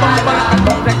 con la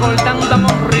cartón recortando a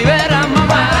Mon Rivera,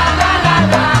 mamá.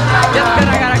 Ya es que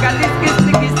la cara caliquis,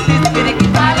 tiquis, tiquis, tiquis,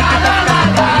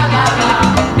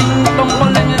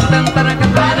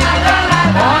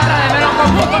 otra de melón con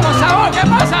gusto, con sabor, ¿qué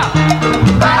pasa?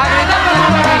 A gritar con la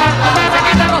boca, se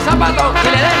quitan los zapatos y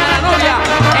le den a la novia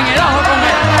en el ojo con él.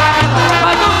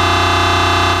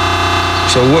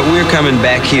 So what we're coming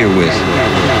back here with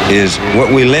is what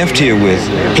we left here with,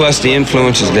 plus the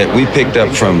influences that we picked up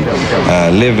from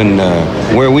living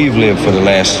where we've lived for the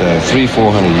last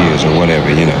 300-400 years or whatever,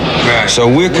 you know. Right. So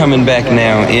we're coming back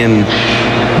now in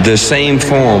the same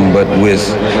form, but with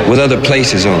other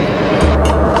places on it.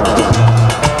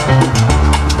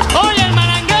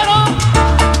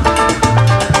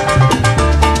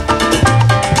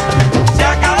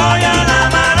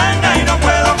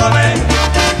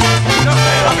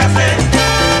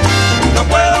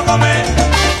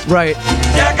 Right.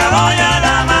 Se acabó ya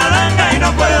la malanga y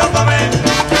no puedo comer.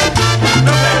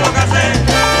 No sé lo que hacer.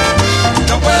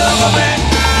 No puedo comer.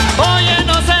 Oye,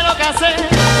 no sé lo que hacer.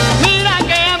 Mira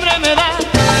qué hambre me da.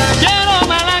 Quiero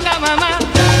malanga, mamá.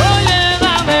 Oye,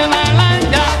 dame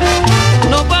malanga.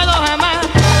 No puedo jamás.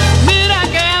 Mira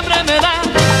qué hambre me da.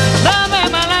 Dame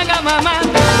malanga, mamá.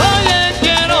 Oye,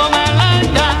 quiero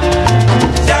malanga.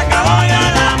 Se acabó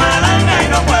ya la malanga y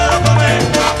no puedo comer.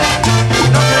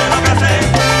 No sé lo que hacer.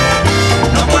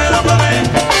 No puedo comer.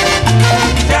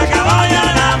 Se acabó ya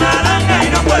la malanga y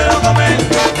no puedo comer.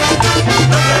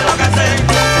 No sé lo que hacer.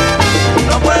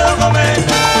 No puedo comer.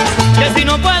 Que si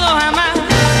no puedo jamás.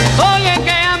 Oye,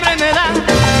 qué hambre me da.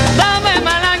 Dame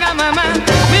malanga, mamá.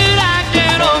 Mira,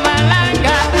 quiero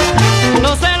malanga.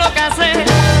 No sé lo que hacer.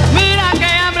 Mira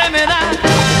qué hambre me da.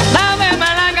 Dame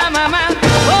malanga, mamá.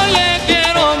 Oye,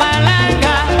 quiero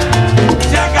malanga.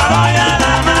 Se acabó ya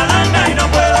la malanga y no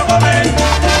puedo comer.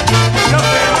 No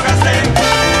sé lo que hacer.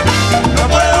 No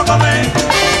puedo comer.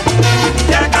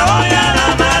 Se acabó ya la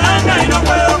malanga y no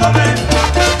puedo comer.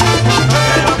 No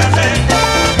sé lo que hacer.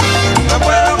 No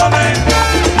puedo comer.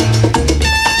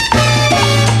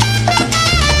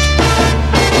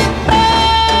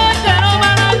 Quiero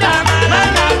malanga.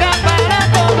 Malanga para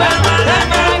comer.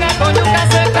 Malanga con yuca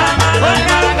seca. Oye,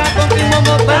 malanga con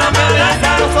timombo para beber.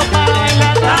 Sabroso para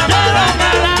bailar. Quiero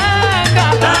malanga.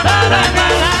 Dame malanga.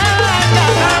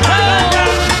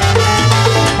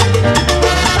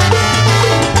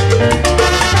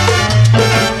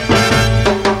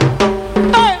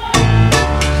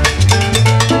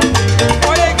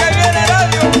 Oye, que viene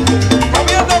radio,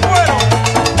 comiendo cuero.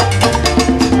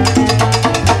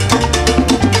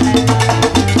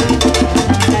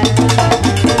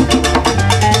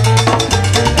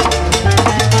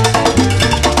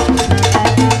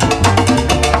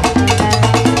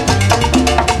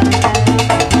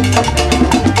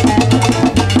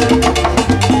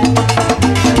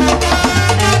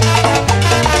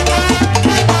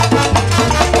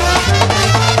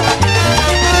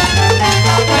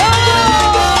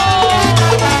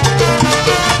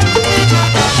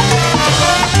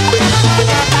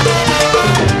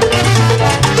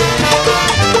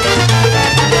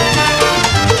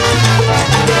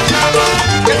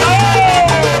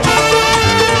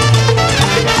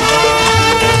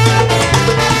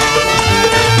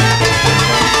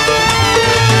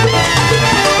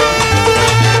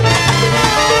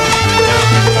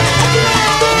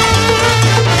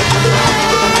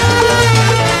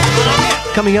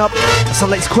 Coming up, a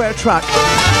Sunlight Square track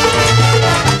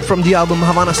from the album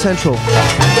Havana Central.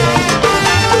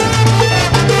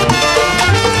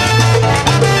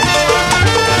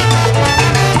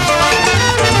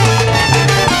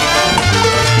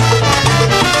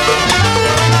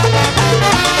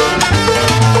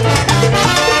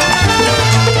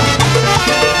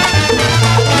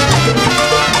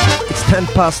 It's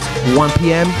 1:10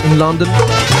 p.m. in London.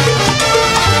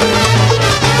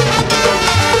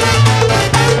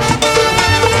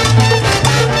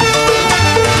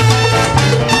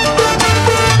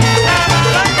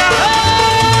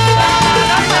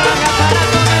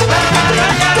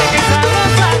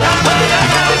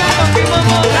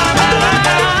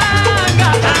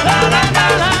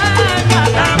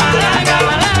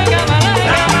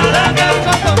 La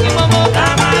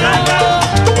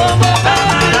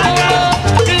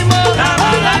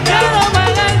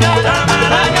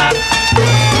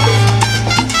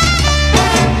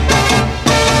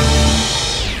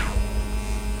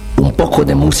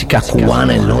música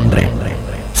cubana en Londres,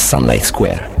 Sunlight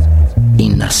Square,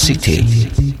 in the city.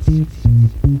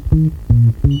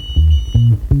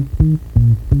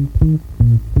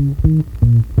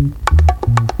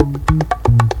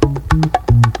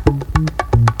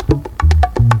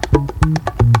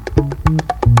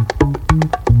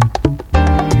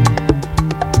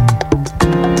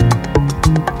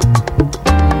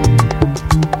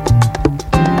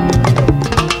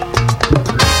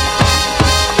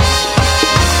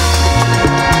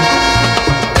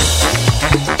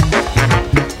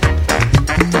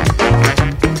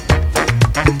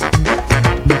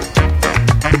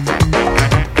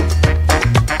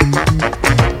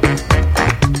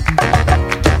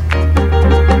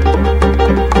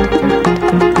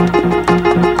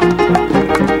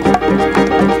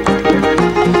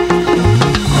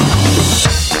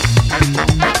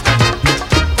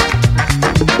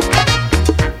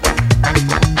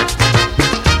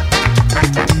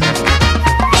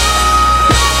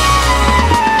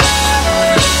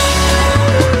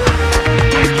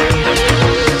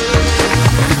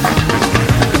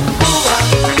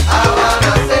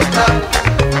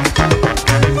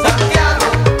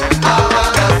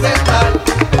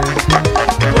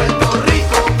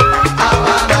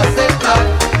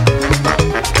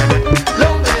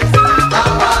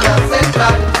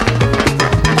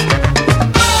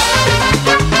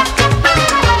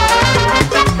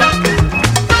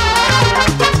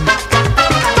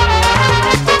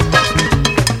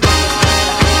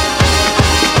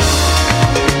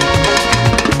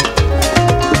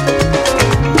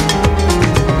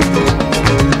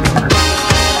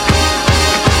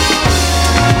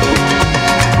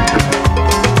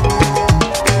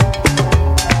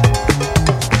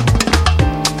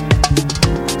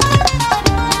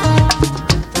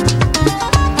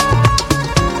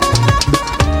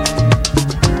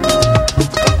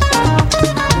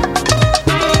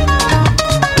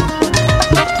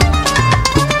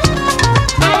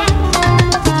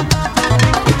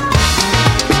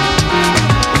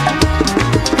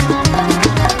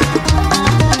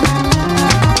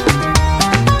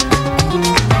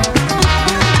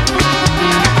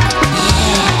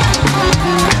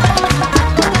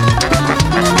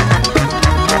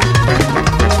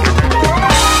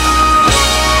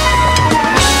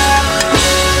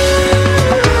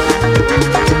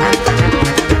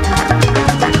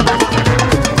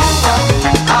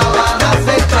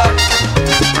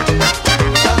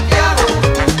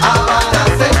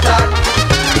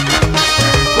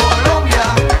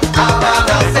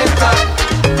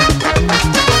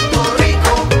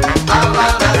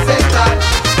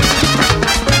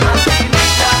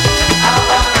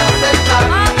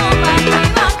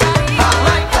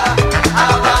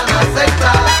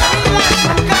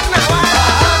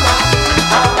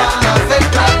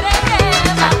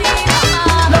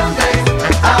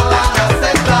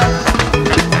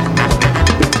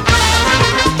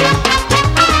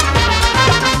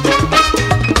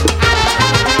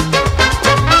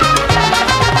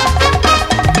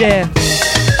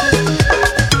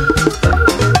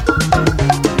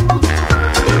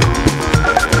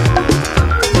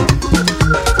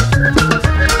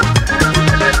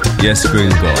 Yes,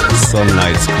 Gringo,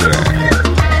 Sunlight Square.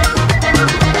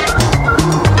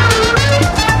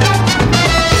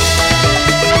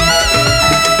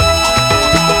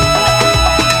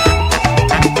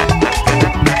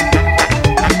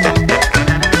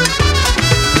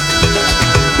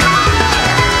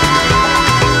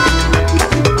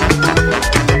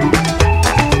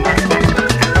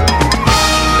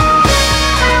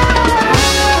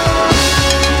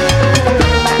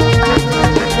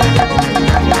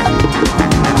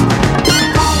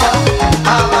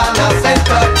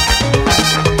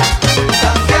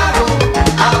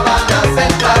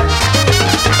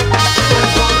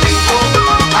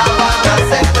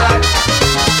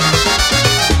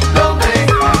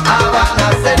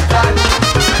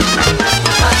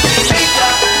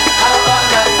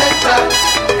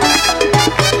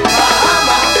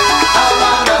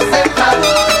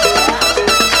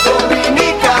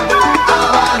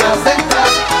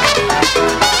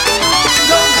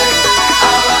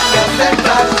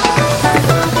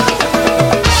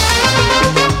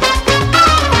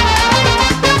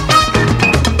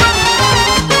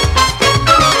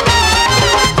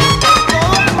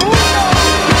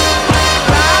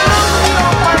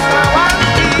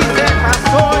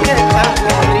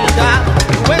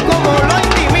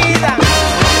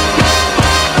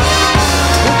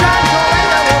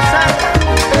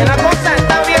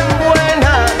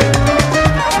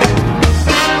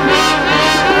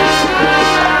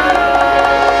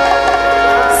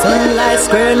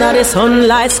 inna the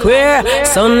Sunlight Square.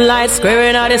 Sunlight Square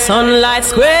inna the Sunlight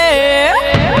Square.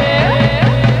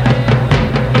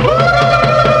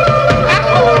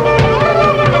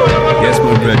 Yes,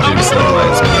 my brethren,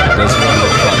 Sunlight Square. Just run the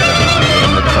track, man.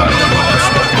 Run the track, man.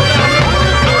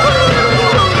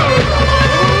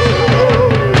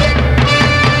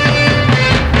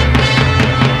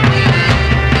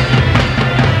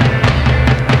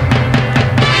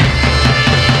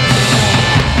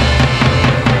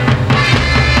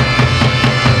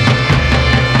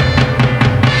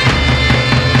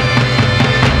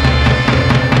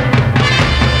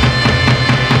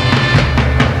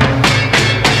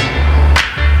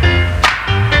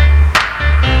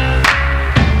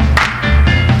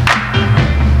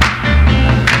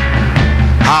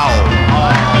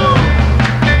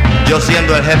 Yo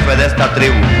siendo el jefe de esta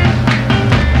tribu,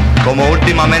 como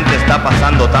últimamente está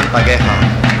pasando tanta queja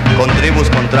con tribus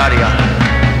contrarias,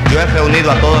 yo he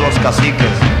reunido a todos los caciques,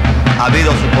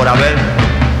 habidos y por haber,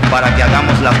 para que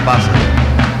hagamos las paces.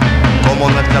 Como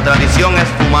nuestra tradición es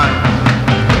fumar,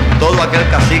 todo aquel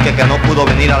cacique que no pudo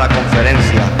venir a la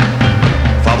conferencia,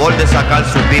 favor de sacar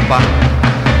su pipa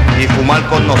y fumar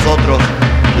con nosotros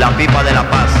la pipa de la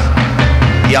paz,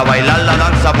 y a bailar la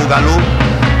danza bugalú,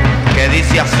 que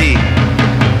dice así.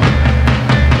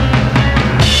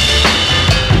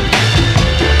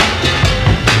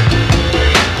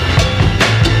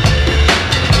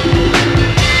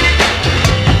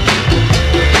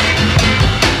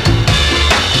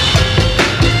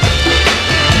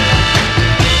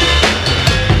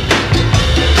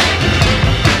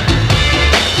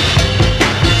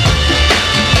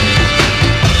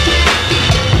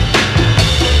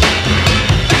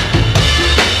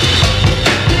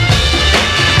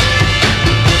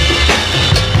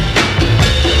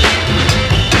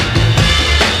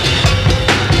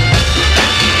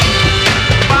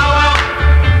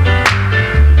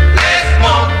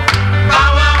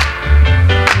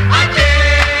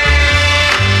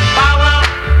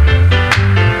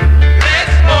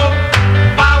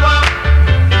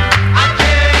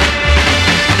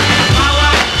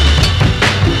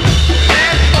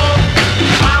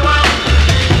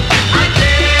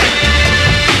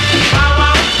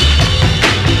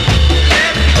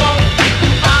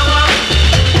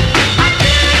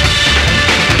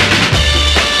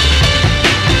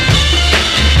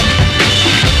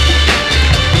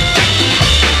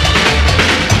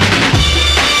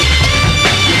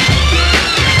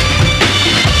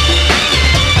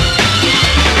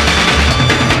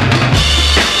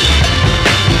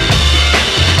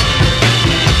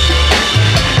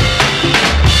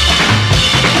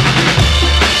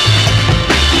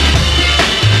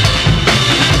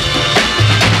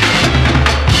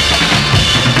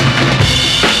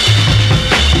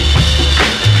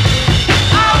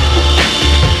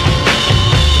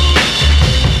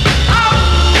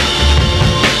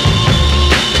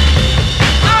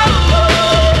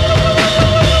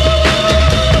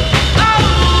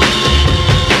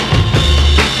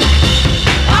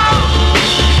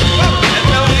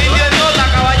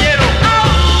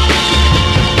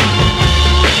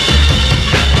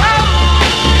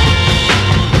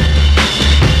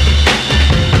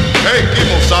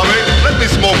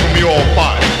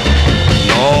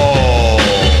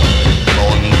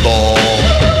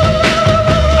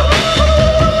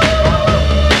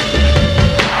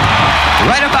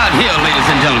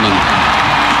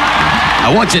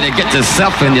 I want you to get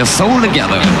yourself and your soul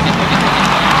together.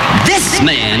 This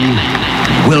man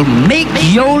will make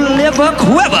your liver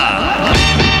quiver.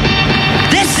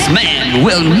 This man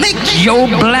will make your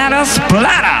bladder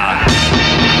splatter.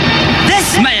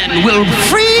 This man will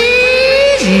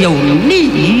freeze your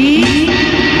knee.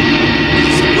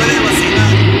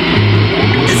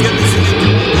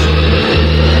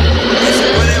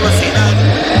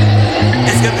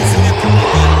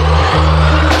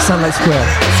 Sunlight Square.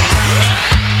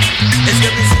 Es que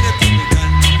mi cine tropical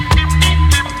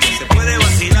se puede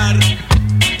vacilar.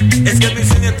 Es que mi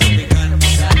cine tropical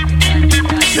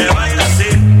se baila así,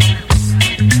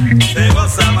 se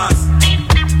goza más.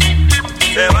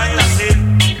 Se baila así,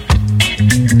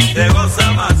 se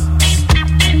goza más.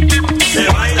 Se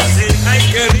baila así, ay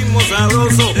qué ritmo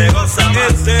sabroso. Se goza más.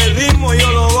 Este ritmo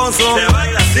yo lo gozo. Se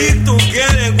baila así, si tú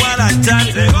quieres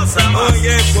guarachar. Se goza más.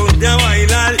 Oye, ponte a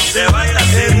bailar. Se baila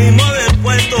así. El ritmo de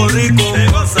Puerto Rico se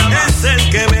goza más. Es el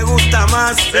que me gusta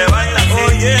más. Se baila así.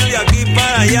 Oye, de aquí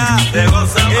para allá se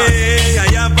goza más. De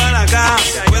allá para acá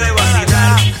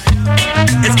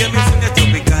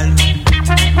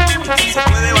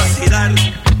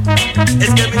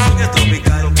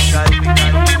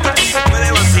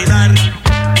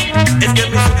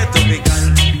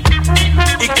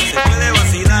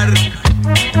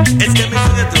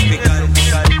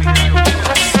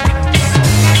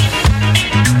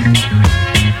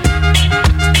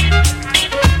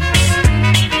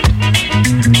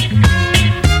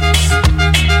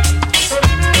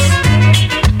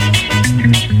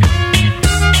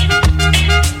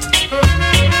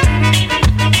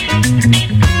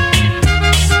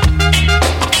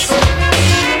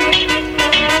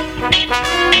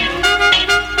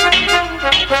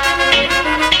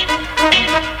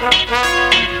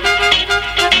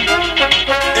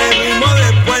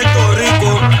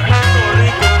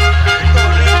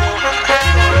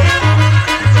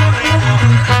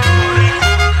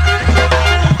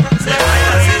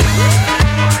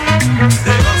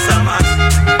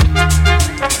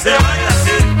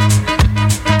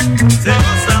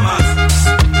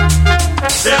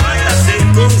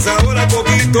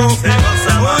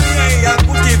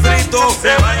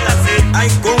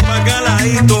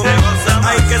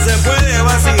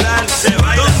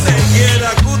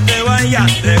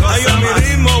Ay, a mi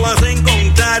ritmo vas a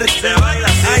encontrar. Se baila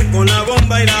así. Ay, con la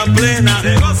bomba y la plena.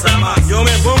 Se goza más. Yo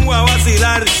me pongo a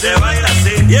vacilar. Se baila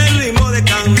así. Y el ritmo de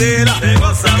Candela. Se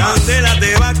goza más. Candela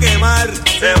te va a quemar.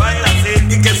 Se baila así.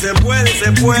 Y que se puede,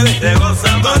 se puede. Se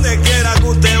goza más. Donde quiera que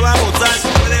usted va a gozar, se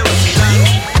puede vacilar.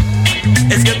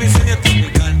 Es que mi sueño es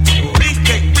tropical.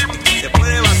 Brinque, se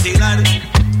puede vacilar.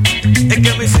 Es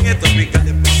que mi sueño es tropical.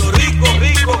 De Puerto Rico,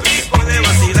 rico, se puede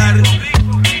vacilar.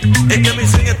 Es que mi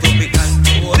sueño es tropical.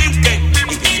 Brinque,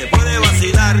 y que se puede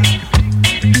vacilar.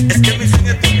 Es que mi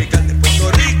sueño es tropical. De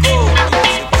Puerto Rico,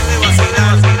 se puede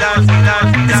vacilar.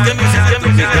 Es que mi sueño es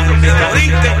tropical.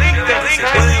 Brinque, se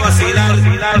puede vacilar.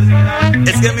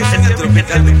 Es que mi sueño es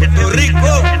tropical. De Puerto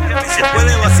Rico, se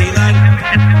puede vacilar.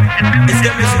 Es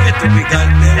que mi sueño es tropical.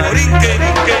 Brinque,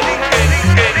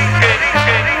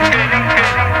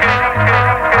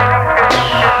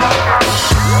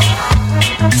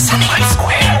 Sunlight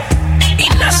Square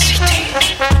in the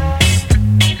city.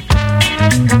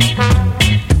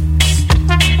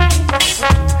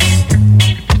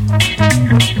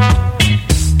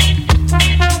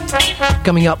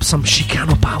 Coming up, some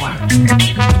Chicano power.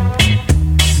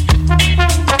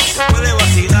 se puede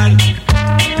vacilar.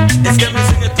 Es que mi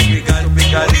sueño es tropical.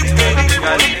 Es que mi sueño es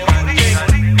tropical.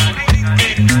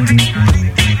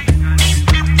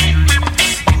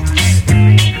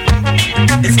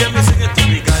 Es que mi sueño es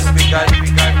tropical.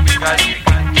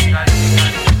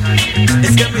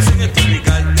 Es que mi sueño es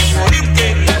tropical.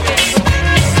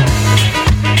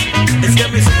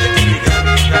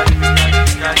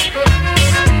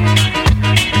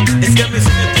 Es que mi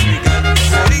sueño es tropical.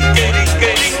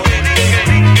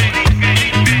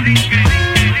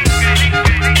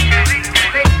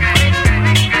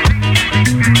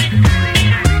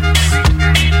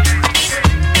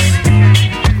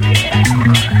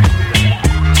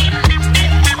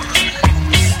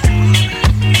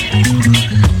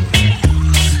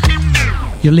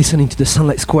 You're listening to the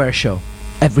Sunlight Square Show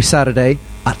every Saturday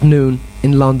at noon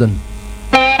in London.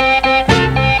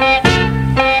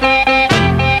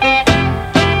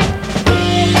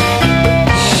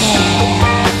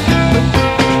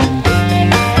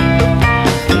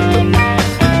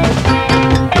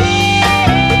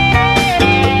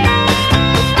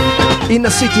 In the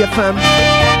City FM,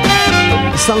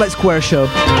 the Sunlight Square Show,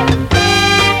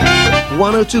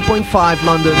 102.5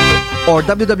 London, or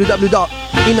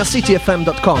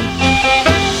www.innercityfm.com.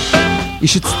 You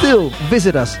should still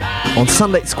visit us on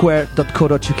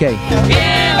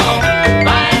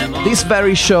sunlightsquare.co.uk. This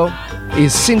very show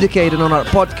is syndicated on our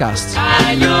podcast,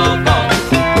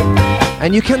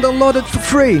 and you can download it for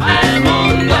free.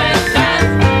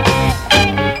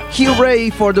 Hooray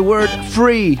for the word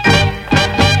free.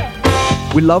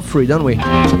 We love free, don't we?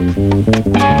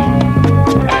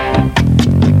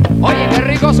 Oye, qué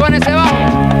rico suena ese bajo.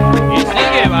 Y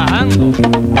sigue bajando.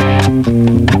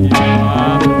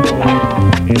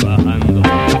 Y bajando.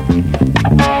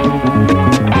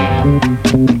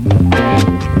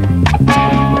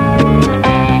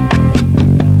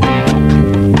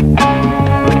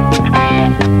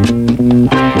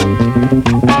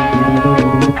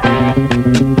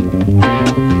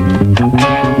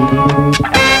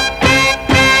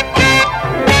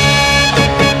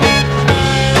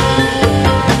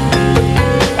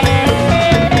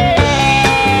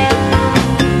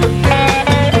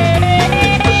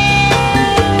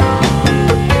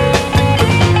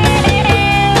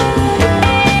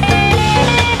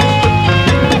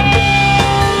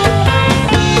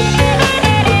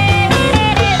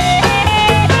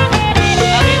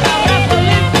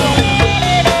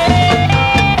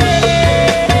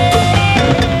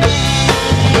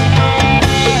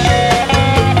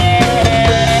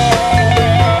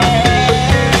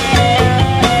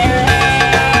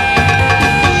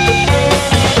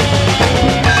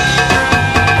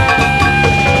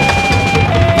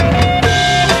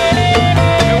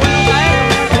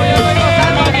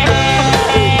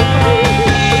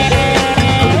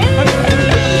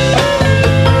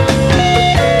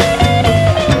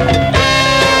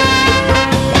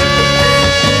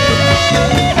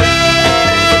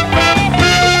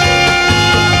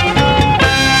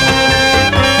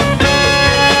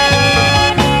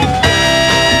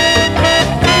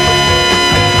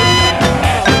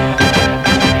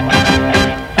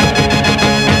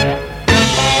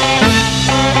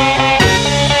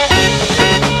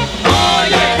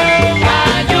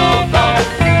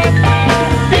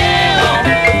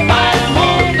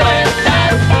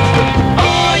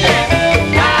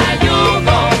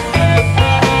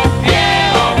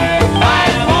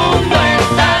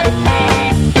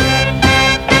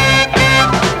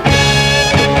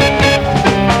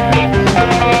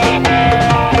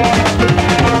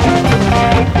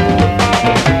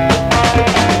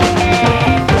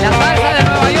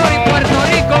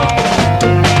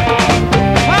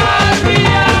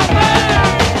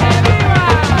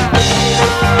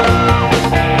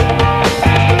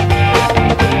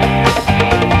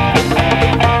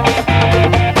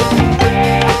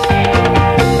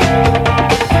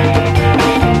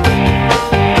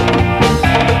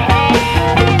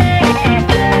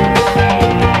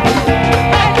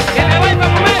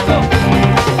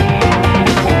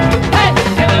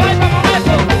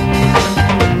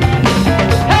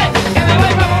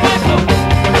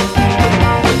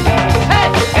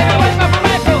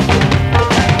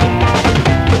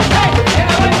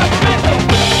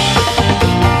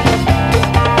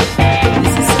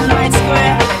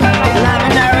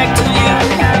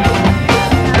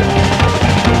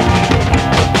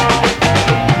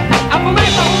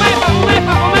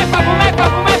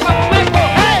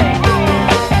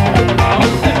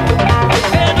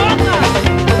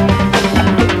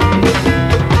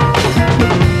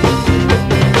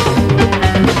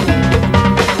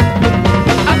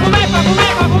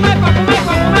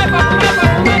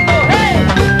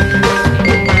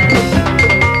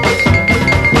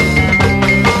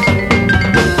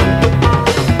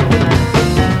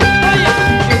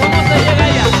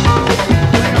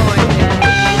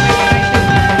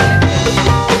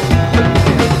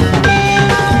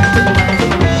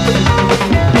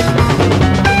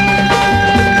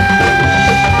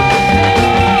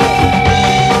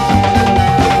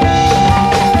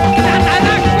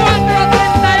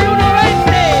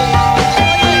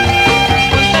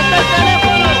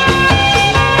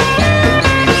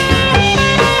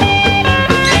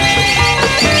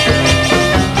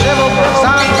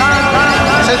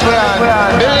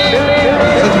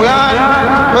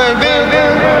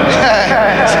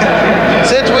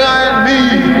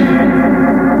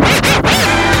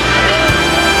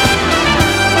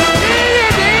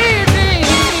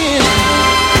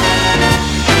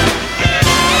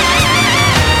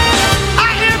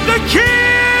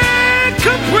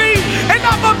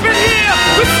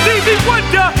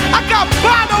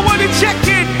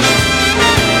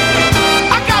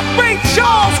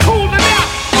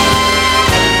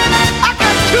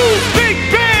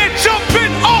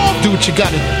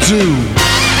 do.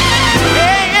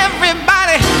 Hey,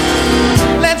 everybody,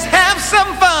 let's have some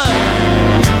fun.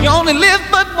 You only live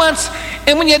but once,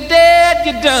 and when you're dead,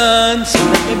 you're done. So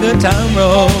let the good time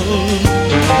roll.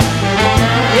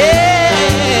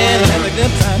 Yeah, let the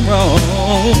good time roll.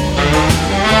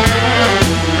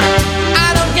 I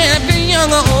don't care if you're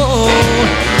young or old.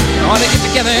 I want to get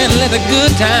together and let the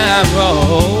good time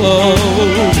roll.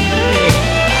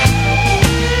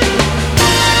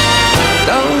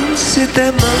 Don't sit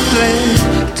there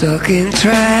mumbling, talking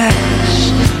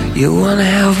trash. You wanna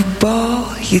have a ball,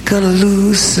 you're gonna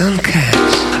lose some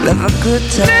cash. Let the good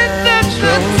times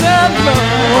roll.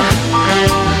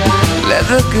 Let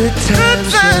the good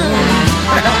times roll.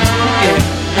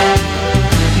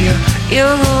 You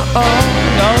know, oh,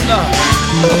 no.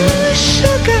 Ooh,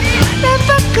 sugar, let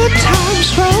the good times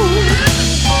roll.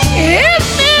 Hit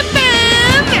me,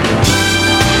 baby.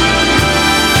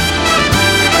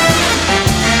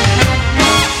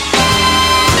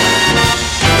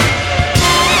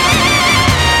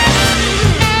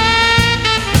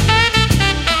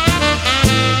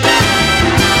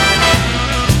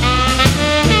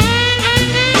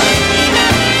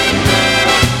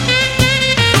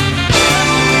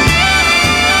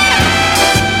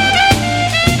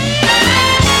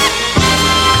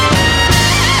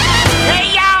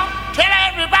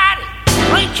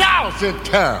 In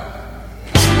town.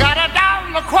 Got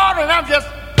 $1.25 and I'm just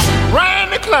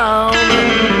ran the clown.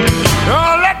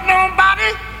 Don't let nobody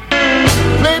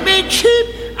play me cheap.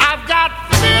 I've got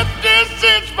 50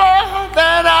 cents more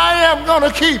than I am gonna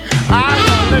keep. I'm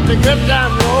gonna let the good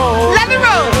time roll. Let it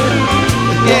roll.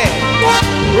 Yeah.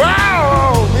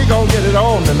 Wow, we gonna get it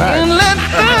on tonight. And let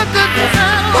the good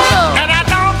time roll. And I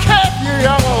don't care if you're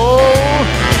young or old.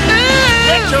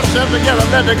 Get yourself together,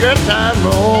 let the good time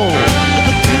roll.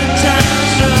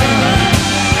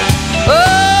 Oh,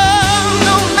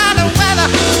 no matter weather,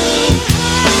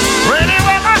 rainy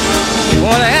weather, you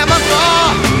wanna have a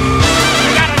ball, you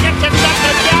gotta get yourself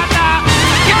together.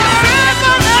 Get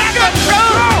yourself under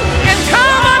control, and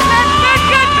come on, let the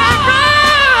good time roll.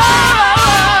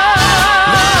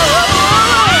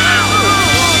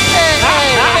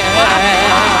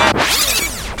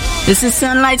 This is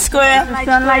Sunlight Square,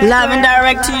 live and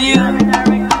direct to you.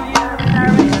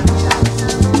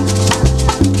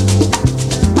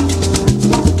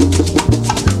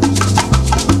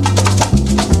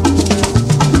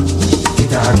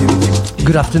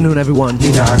 Good afternoon, everyone.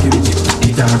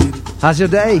 How's your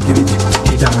day?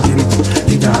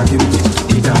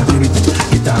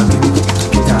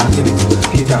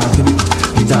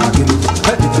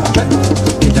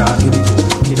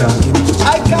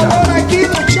 Ay, cabrón, aquí,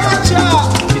 muchacha.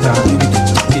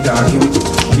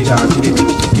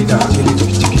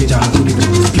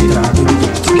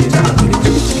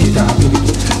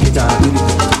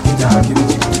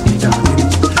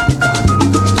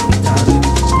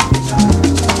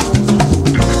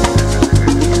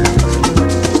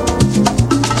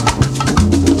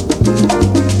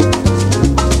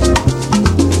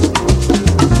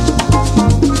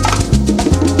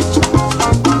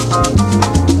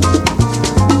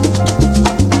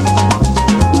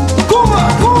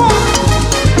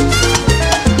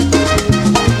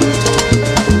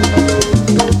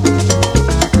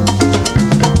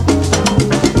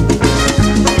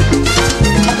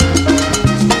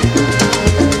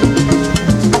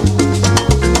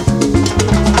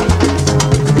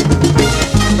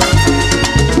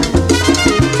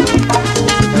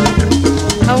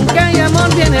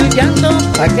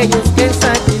 Aquellos que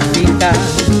sacrifican.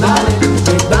 Dale,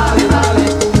 dale, dale,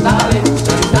 dale,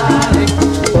 dale.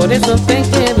 Por eso te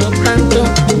quiero tanto,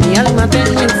 mi alma te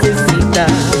necesita.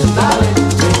 Dale,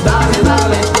 dale,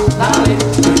 dale, dale,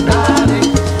 dale.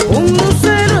 Un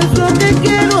lucero es lo que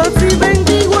quiero, así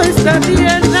bendigo esta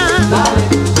tierra. Dale,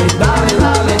 dale,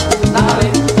 dale, dale,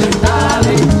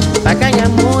 dale. Pa' que haya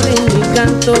amor en mi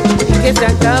canto y que se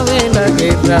acabe la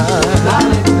guerra.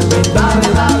 Dale, dale,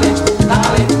 dale,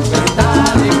 dale.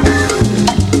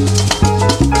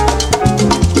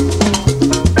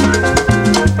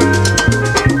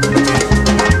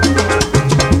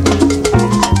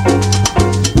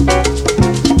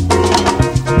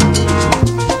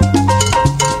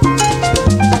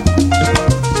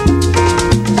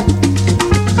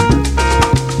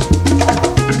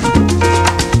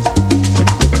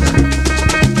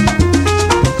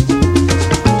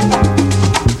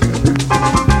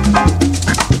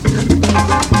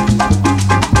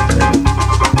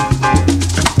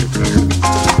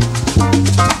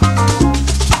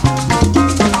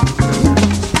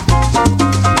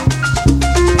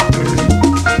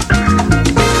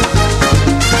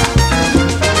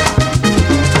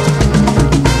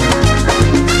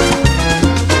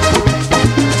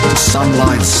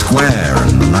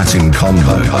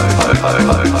 Humbug.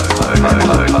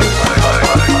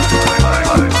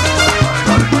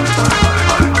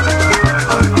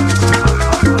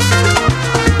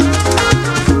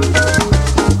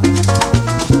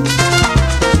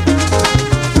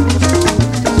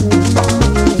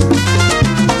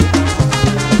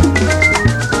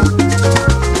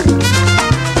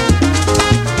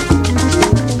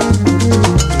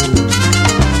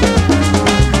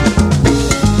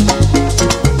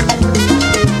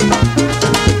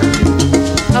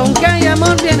 Aunque hay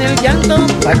amor viene el llanto,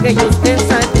 pa' que yo esté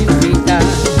satisfecha.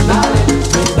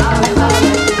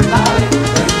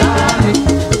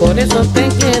 Por eso te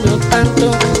quiero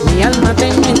tanto, mi alma te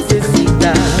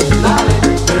necesita.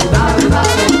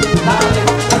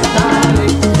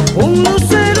 Un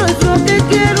lucero es lo que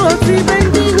quiero, si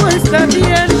bendigo esta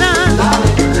tierra.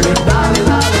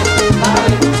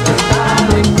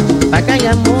 Pa' que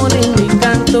haya amor en mi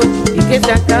canto y que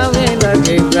se acabe la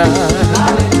guerra.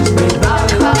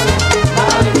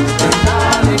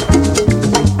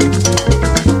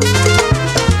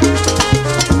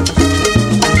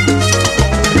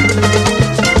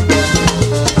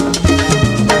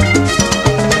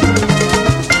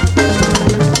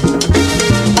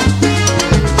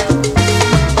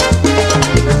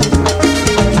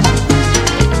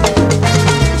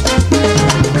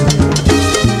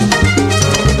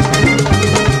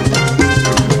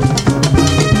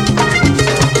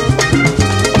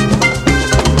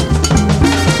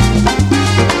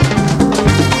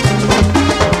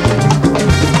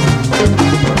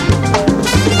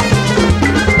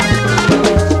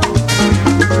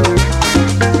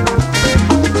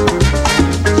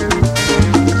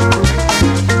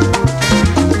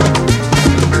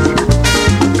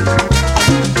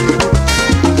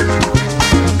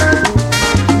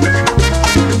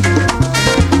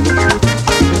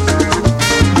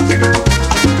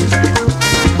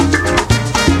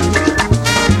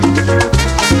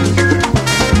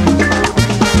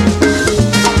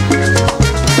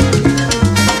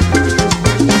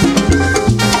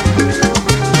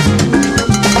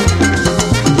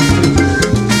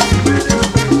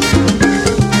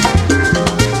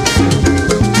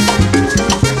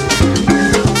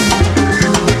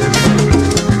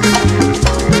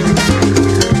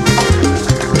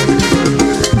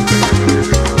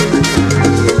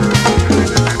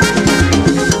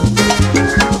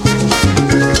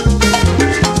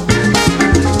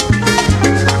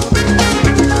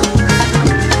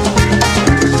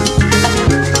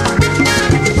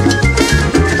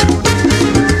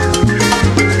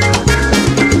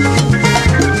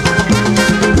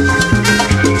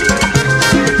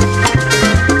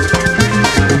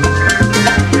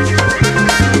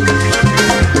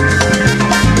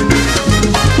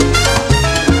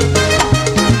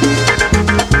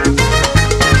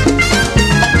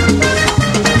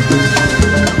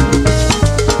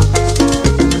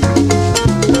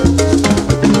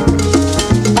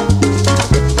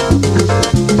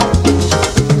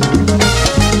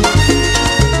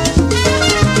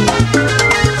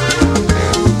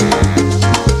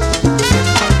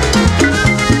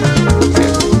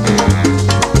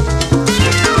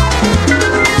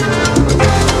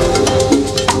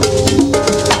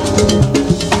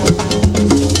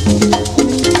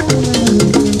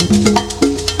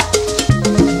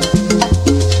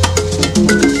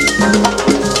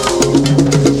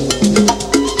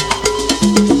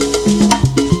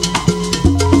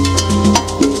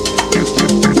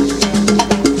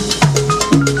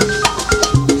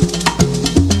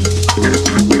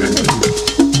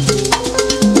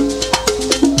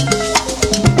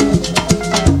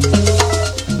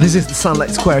 This is the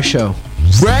Sunlight Square Show.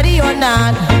 Ready or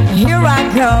not, here I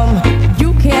come.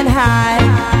 You can't hide.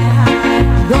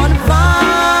 Gonna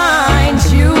find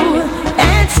you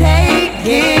and take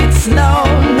it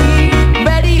slowly.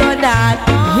 Ready or not,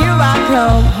 here I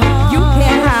come. You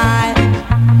can't hide.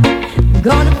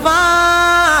 Gonna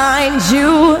find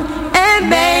you and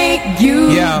make you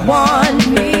want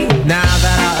me. Now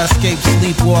that I escape,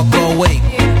 sleep, walk, or wake.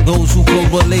 Those who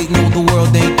correlate know the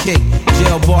world ain't cake.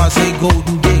 Jail bars ain't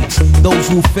golden gates. Those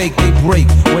who fake, they break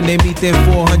when they meet their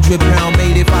 400-pound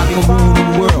mate. If I could rule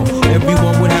the world,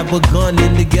 everyone would have a gun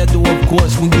in the ghetto, of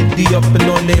course. When you be up and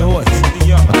on their horse.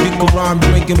 I kick around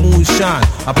drinking moonshine.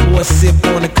 I pour a sip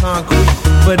on the concrete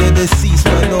for the deceased.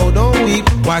 But no, don't weep.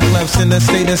 Wyclef's in the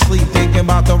state of sleep, thinking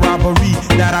about the robbery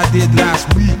that I did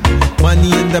last week.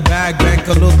 Money in the bag,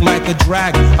 banker look like a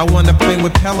drag. I wanna play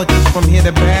with pelicans from here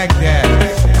to Baghdad.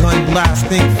 Gun blast,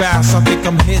 think fast, I think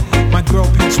I'm hit. My girl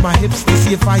pinched my hips to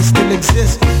see if I still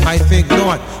exist. I think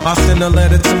not. I'll send a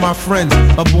letter to my friends.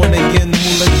 A born again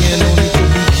hooligan, only to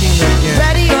be king again.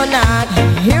 Ready or not,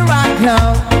 here I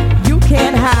come. You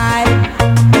can't hide.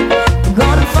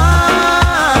 Gonna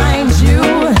find you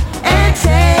and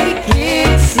take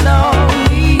it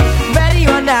slowly. Ready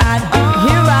or not,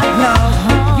 here I come.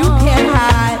 You can't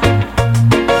hide.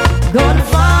 Gonna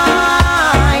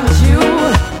find you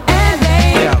and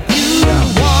make you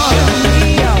want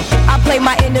me. I play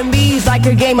my enemies like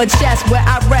a game of chess where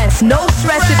I rest. No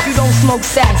stress if you don't smoke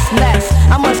cess. Less,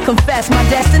 I must confess, my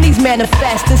destiny's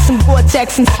manifest. In some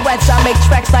vortex and sweats, I make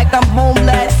tracks like I'm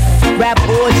homeless. Rap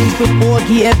orgies with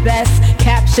Borgie and Best.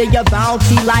 Capture your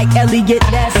bounty like Elliot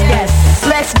Ness. Yes,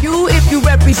 bless you if you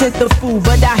represent the fool,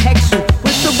 but I hex you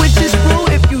with the witch's brew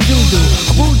if you do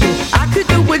voodoo. I could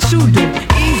do what you do,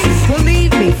 easy,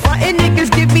 believe me. Frontin' niggas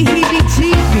give me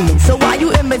heebie-jeebies. So while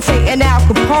you imitating Al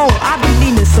Capone, I be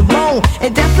Nina Simone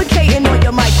and defecating on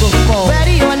your microphone.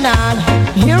 Ready or not,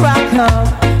 here I come.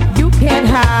 You can't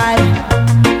hide.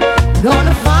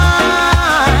 Gonna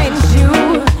find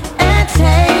you and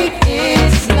take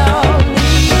it slowly.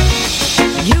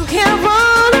 You can't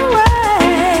run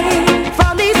away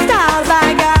from these styles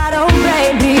I got, oh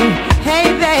baby.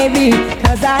 Hey baby,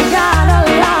 'cause I got a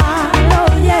lot,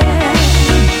 oh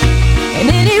yeah. And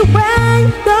anywhere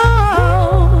you go,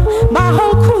 my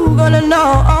whole crew gonna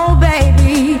know, oh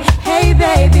baby. Hey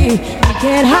baby, you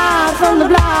can't hide from the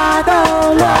block,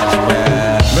 oh no.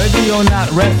 Ready or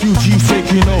not, refugees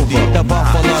taking over. The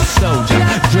Buffalo Soldier,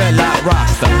 dreadlock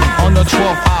Rasta. On the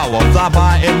 12th hour, fly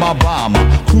by in my bomber.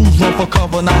 Crews run for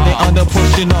cover, now they under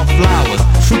pushing up flowers.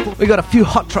 We got a few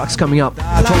hot tracks coming up.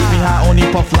 Trophy high, only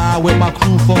puff fly with my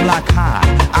crew from like high.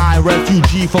 I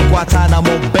refugee from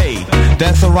Guantanamo Bay.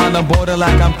 Dance around the border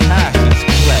like I'm Cassius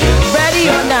Clay. Ready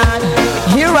or not,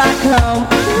 here I come.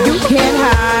 You can't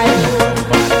hide.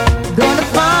 Gonna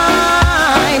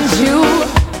find you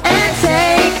and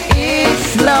take it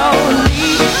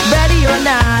slowly. Ready or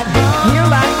not, here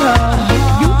I come.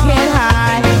 You can't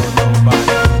hide.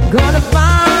 Gonna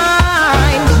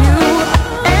find you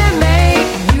and make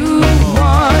you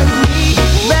want me.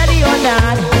 Ready or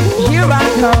not, here I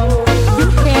come. You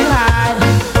can't hide.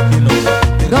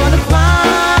 Gonna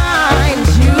find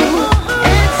you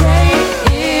and take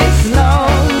it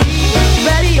slowly.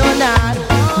 Ready or not,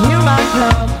 here I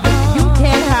come. You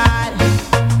can't hide.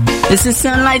 This is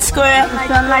Sunlight Square,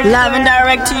 live and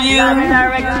direct to you.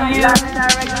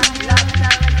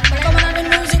 Come on the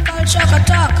musical shock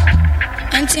attack.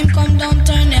 And team come down,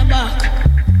 turn your back.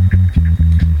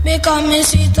 Because me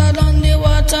sweeter than the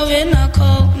water when I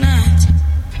coconut.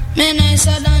 Me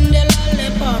nicer than the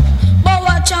lollipop. But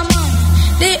watch a man,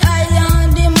 the eye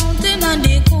and the mountain and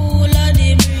the cooler the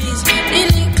breeze. The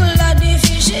little of the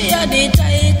fish, yeah, the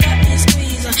tighter the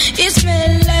squeeze. It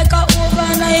smell like a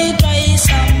overnight rice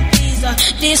and pizza.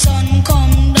 The sun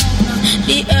come down,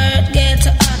 the earth get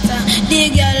hotter. The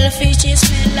girl fish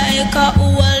smell like a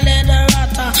old leather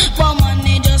ratter. But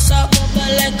money just a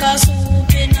bubble like a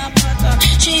soup in a pot.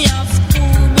 She have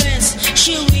two breasts,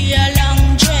 she wear a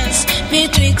long dress.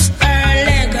 Betwixt her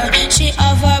leg, she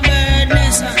have a bird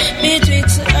nest.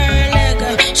 Betwixt her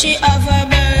leg, she have a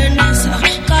bird nest.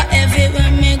 'Cause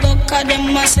everywhere me go, 'cause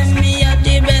them must say me a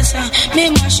the best. Me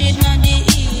mash it na the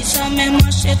east, me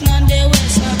mash it na the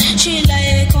west. She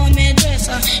like how me dress,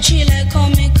 she like how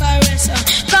me caress.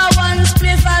 'Cause one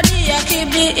spliff a day,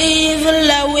 keep the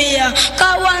evil away.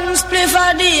 'Cause one spliff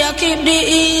a day, keep the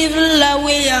evil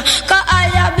away. 'Cause I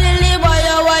a Billy Boy,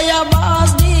 why a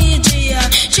boss DJ.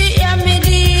 She hear me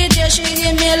DJ, she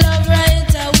give me love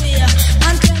right away.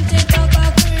 And 20 pack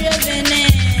of craving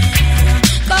it.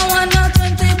 'Cause one or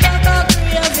 20 pack of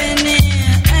craving it.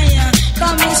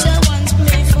 'Cause me say one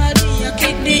spliff a day,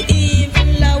 keep the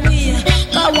evil away.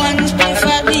 'Cause one spliff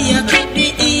a day, keep the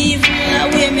evil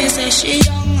away. Me say she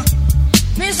young,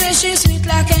 me say she sweet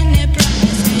like any plum. Me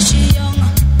say she young,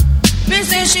 me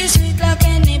say she sweet like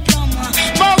any plum.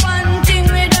 But one thing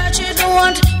with her, she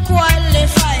don't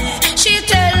qualify. She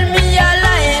tell me a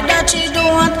lie that she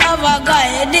don't have a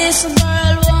guy. This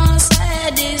girl wants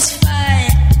satisfy.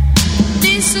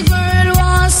 This girl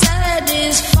wants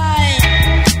satisfy.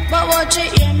 But what she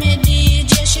hear me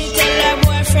DJ, she tell her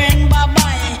boyfriend bye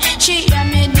bye. She hear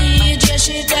me DJ,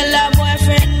 she tell her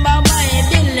boyfriend bye bye.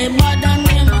 Billy bad on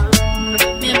him,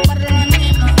 me pardon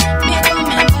him, me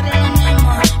come and pardon him,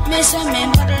 me Me say me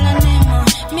better than him.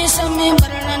 Me say me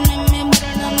better than him. Me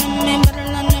better than him. Me better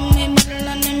than him. Me better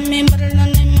than him. Me better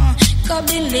than him.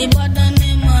 Kabili better than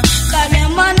him. Cause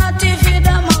them man not feed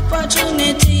them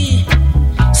opportunity.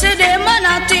 Say them man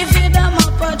not feed them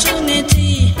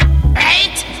opportunity.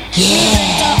 Right?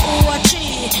 Yeah.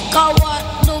 Cause what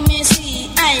do me see?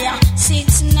 Aya,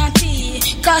 6 natty.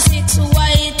 Cause 6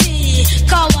 whitey.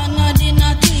 Cause 1 of the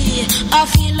natty. I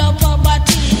feel up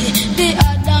poverty. The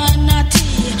other natty.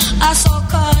 I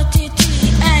suck out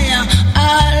titty. Aya,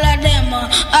 all of them.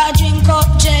 I drink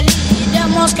up jelly.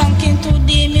 Them must come into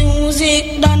the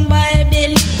music done by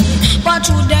Billy. But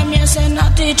through them you say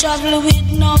not to travel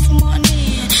with enough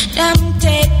money. Them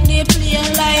take the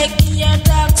plane like your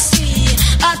taxi.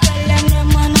 I tell them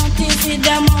man not to feed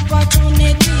them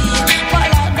opportunity.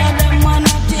 Follow them man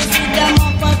not to feed them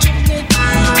opportunity.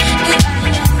 The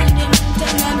higher the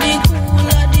mountain and the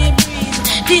cooler the breeze.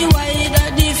 The wider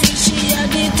the fishier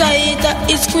the tighter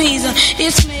it squeeze.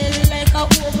 It smell like a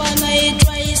overnight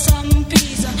rice and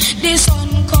peas. The sun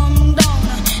come down,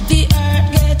 the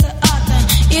earth get hotter.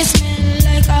 It smell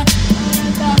like a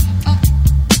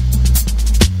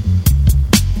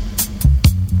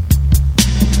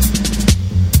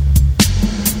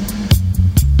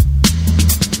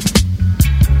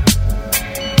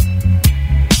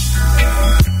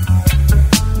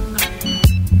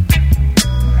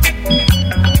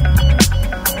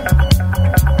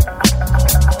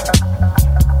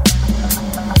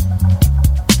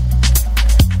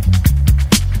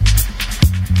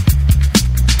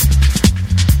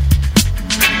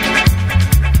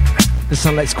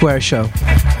Sunlight Square Show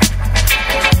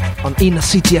on Inner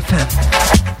City FM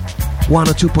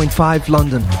 102.5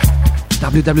 London,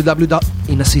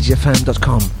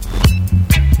 www.innercityfm.com.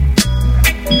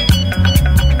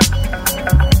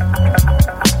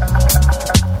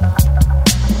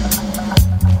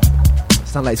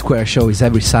 Sunlight Square Show is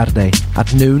every Saturday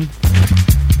at noon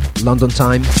London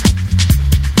time.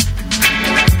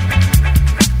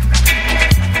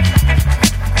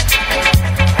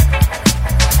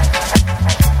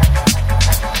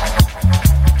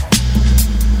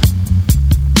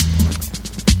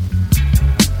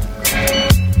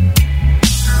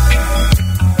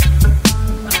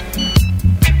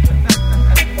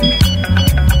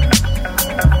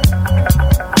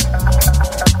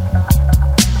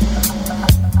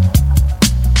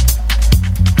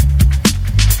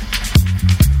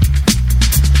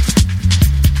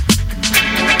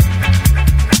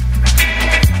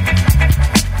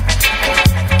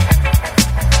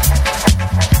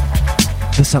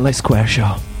 Sunlight Square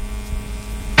Show.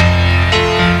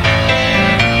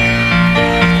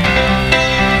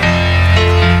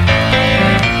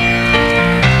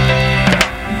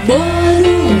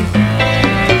 Moro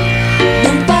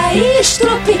num país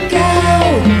tropical,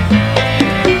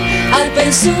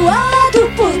 abençoado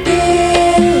por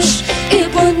Deus e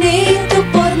bonito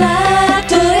por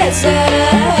natureza.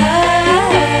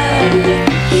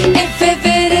 Em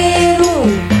fevereiro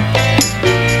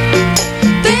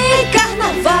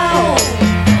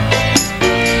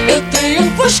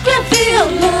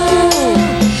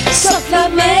sou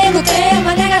Flamengo, tem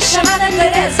uma nega chamada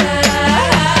Teresa.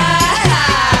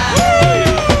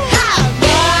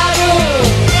 Moro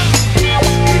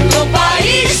num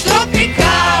país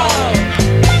tropical,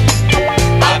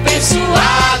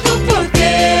 abençoado por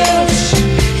Deus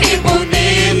e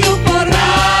bonito por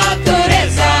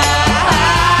natureza.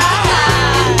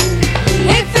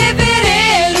 Em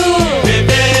fevereiro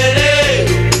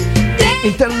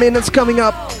In 10 minutes coming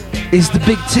up is the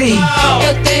Big T.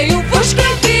 eu tenho fusca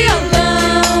e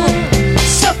violão.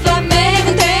 Sou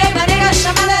Flamengo, tem uma nega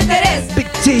chamada Teresa. Big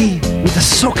T with the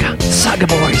Soca Saga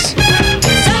Boys.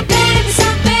 Some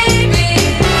baby,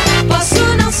 posso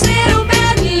não ser o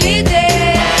bad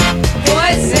líder.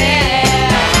 Pois é,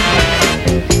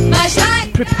 mas lá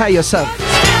Prepare yourself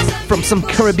from some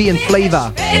Caribbean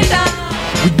flavor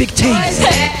with Big T. It's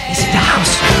in the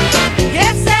house.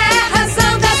 essa é a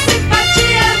razão da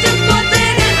simpatia, de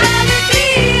poder e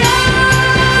alegria.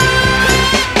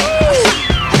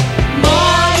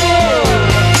 Moro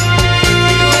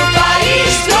num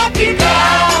país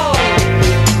tropical,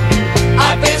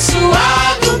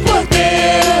 abençoado por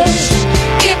Deus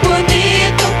e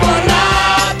bonito por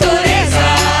natureza.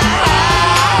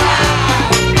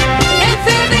 Em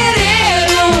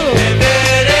fevereiro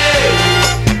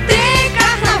tem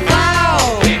carnaval.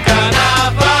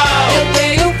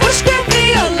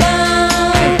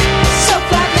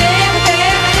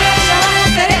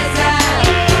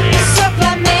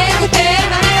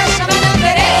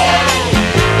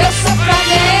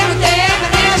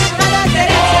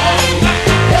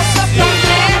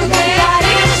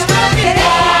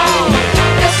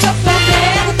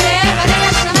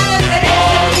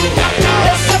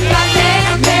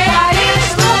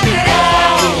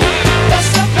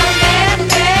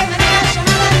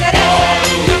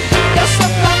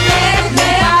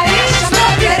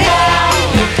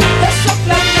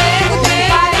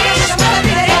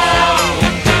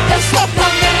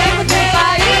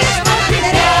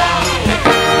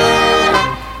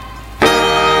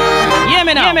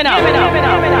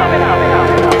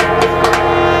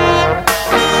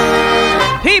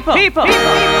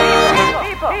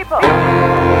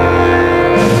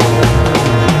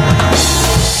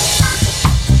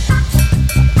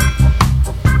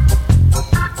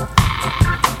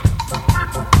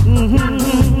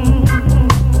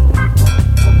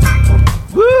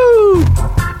 Woo!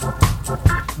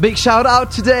 Big shout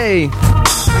out today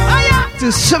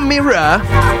to Samira,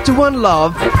 to One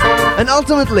Love, and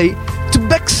ultimately to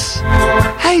Bex.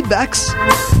 Hey Bex.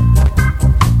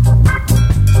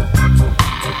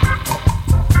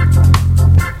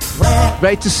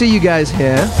 Great to see you guys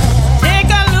here. Take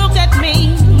a look at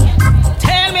me.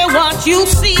 Tell me what you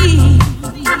see.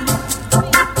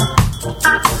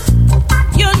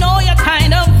 You know your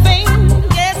kind of thing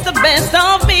gets the best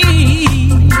of me.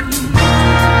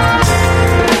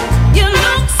 You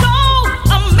look so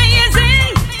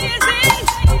amazing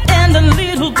and a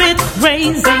little bit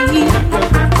crazy.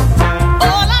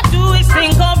 All I do is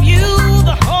think of you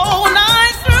the whole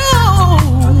night through.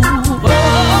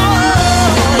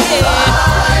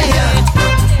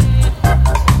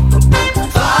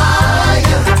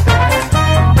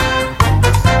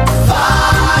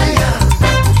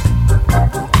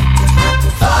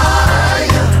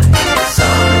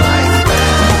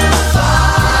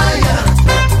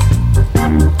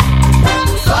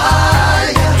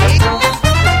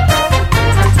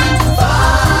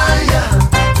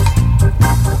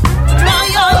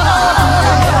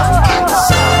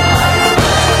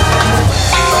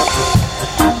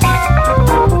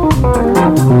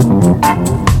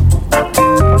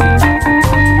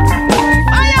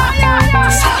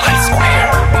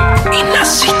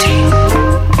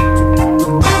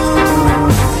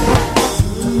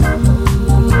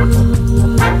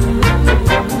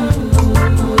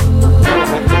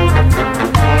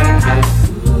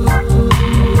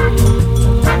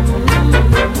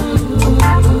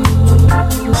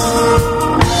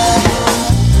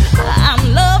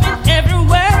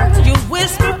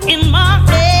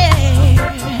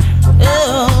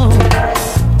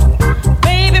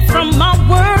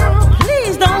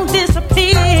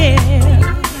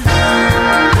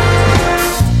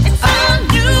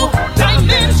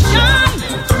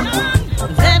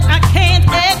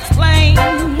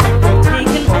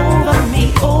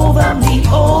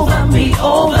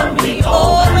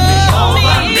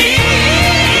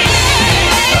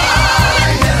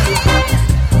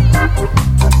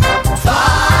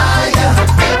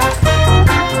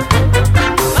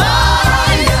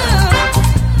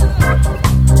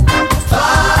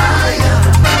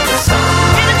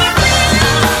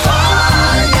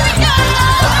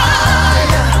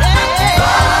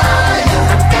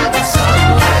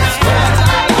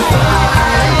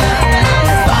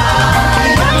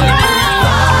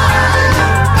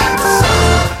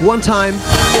 One time.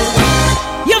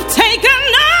 You've taken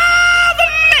over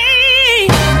me,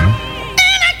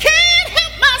 and I can't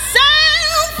help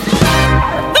myself.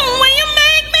 The way you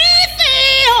make me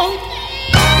feel.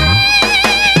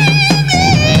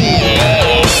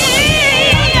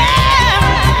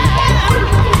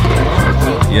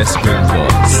 Yes, Gringo,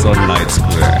 Sunlight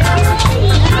Square.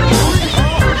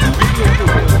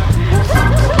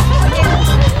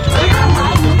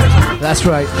 That's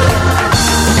right.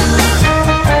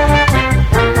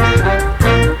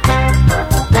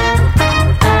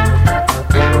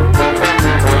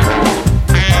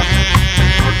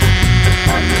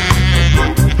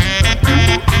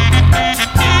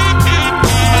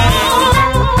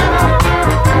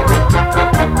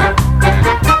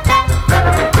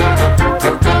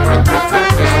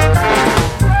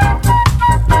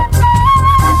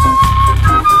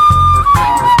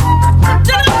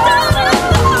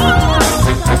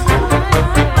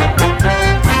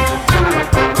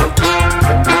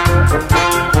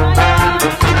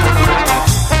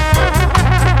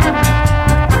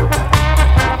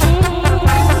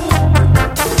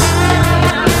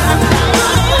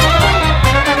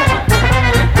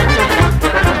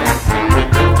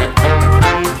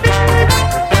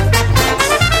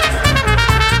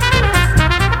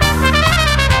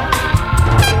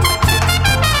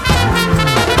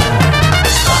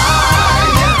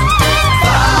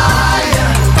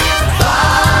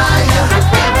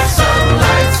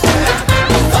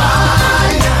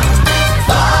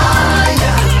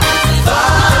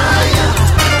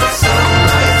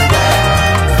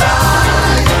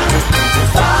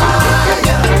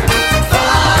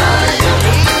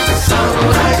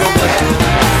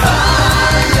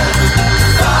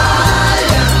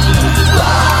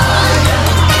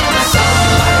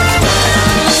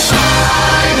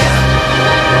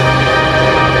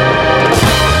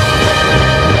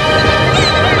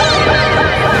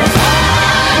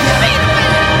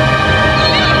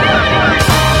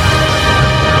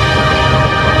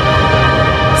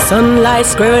 Sunlight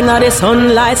Square, now the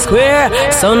Sunlight Square.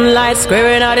 Sunlight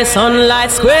Square, now the Sunlight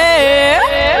Square.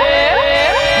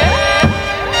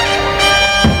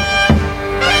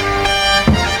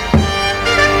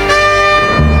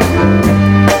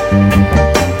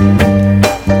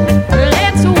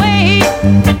 Let's wait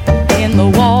in the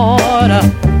water.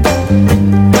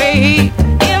 Wait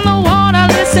in the water,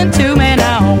 listen to me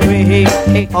now. Wait.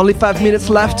 Only 5 minutes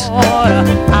left.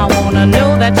 I wanna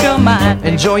know that you're mine.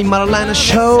 Enjoying Marilana's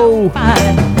show.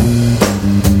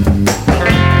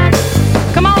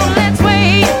 Come on, let's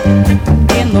wait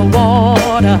in the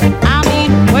water. I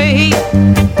mean, wait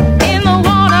in the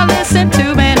water. Listen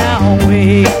to me now.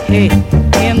 Wait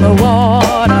in the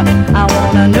water. I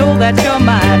wanna know that you're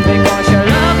mine because your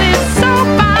love is so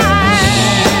fine.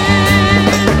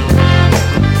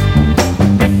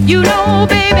 You know,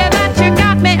 baby, that you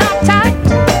got me uptight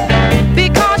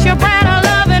because your brand of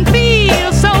loving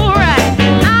feels so right.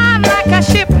 I'm like a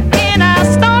ship in a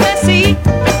stormy sea.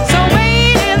 So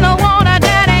wait in the water,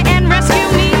 daddy, and rescue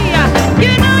me.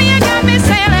 You know you got me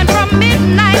sailing from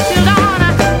midnight till dawn.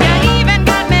 You even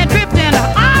got me drifting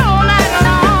all night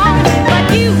long. But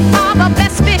you are the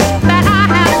best fish that I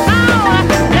have found.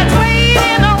 Let's wait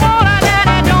in the water,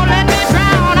 daddy, don't let me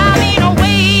drown. I mean,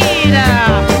 wait.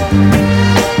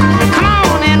 Come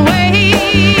on and wait.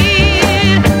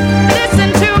 Listen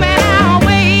to me now,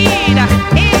 wait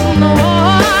in the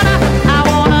water. I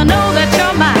wanna know that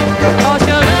you're mine, 'cause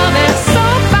your love is so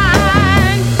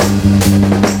fine.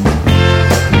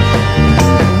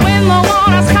 When the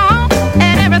water's calm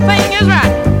and everything is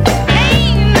right,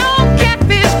 ain't no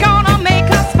catfish gonna make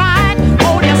us fight.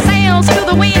 Hold your sails to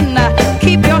the wind,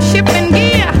 keep your ship in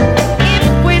gear. If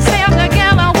we sail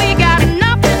together, we got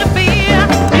nothing to fear.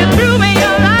 You threw me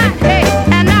your line, hey,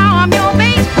 and now I'm your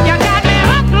bait. You got me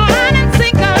hook, line, and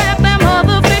sinker, let them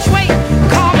other fish wait.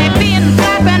 Call me fin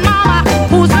flapping mama,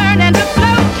 who's learning to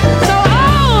float. So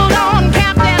hold on,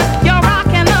 Captain, you're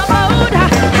rocking the boat.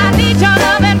 I need your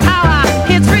loving power,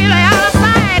 it's really out of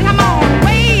sight. Come on,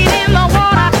 wait in the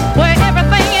water where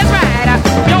everything is right.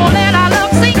 Don't let our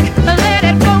love sink, let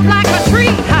it float like a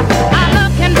tree. Our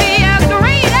love can be as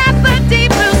great as the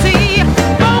deep blue sea.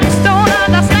 Folks don't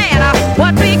understand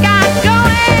what we got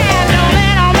going. Don't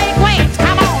let them make waves.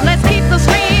 Come on, let's keep the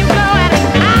stream flowing.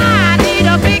 I need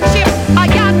a big ship, a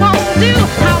yacht won't do.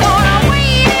 I wanna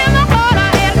wait in the water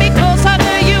and be closer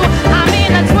to you. I mean,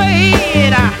 let's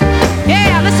wait.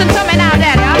 Yeah, listen to me now,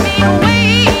 Daddy. I mean,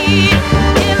 wait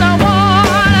in the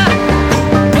water.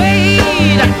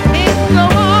 Wait in the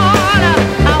water.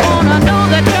 I wanna know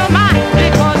that you're mine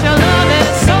because your love is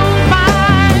so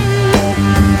fine.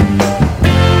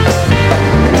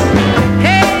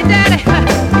 Hey, Daddy,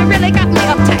 you really got me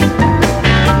uptight.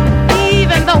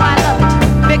 Even though I love it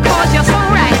because you're so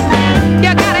right.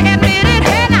 You gotta admit it.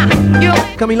 Hey, now you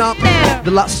Coming up,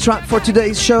 the last track for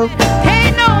today's show. hey,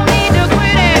 no need to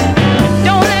quit it.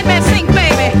 Don't let me sink,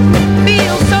 baby.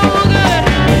 Feel so good.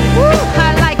 Woo, I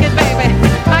like it, baby.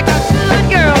 Like a good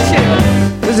girl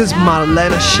should. This is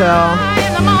Marilana's show.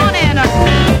 In the morning,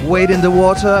 Wait in the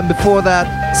water, and before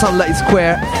that, Sunlight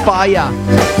Square, Fire.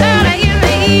 early in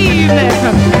the evening.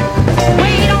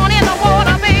 Wait on in the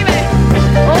water, baby.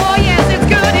 Oh, yes, it's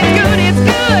good, it's good, it's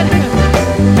good.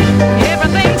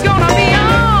 Everything's gonna be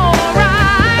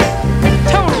alright.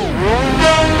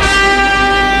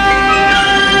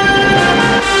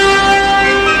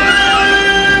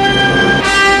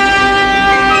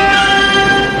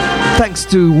 Thanks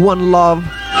to One Love,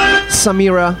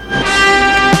 Samira,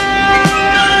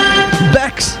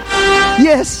 Bex,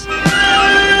 yes.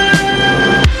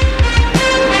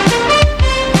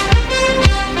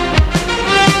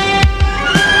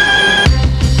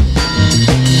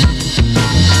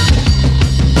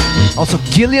 Also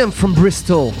Gilliam from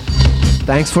Bristol.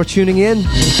 Thanks for tuning in.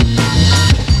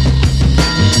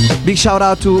 Big shout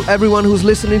out to everyone who's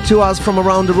listening to us from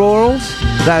around the world.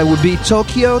 That would be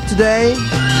Tokyo today.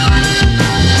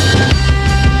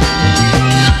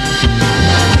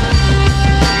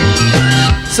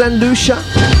 St. Lucia,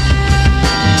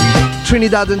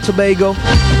 Trinidad and Tobago.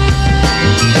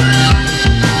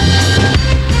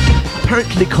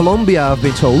 Apparently Colombia, I've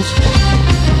been told.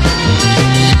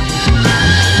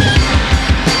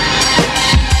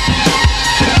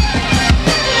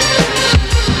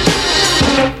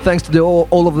 Thanks to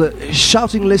all of the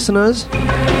shouting listeners,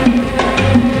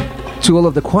 to all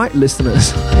of the quiet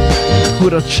listeners who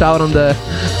don't shout on the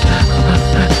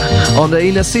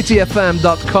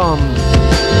innercityfm.com.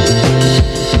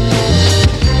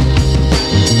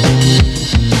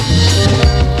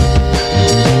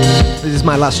 This is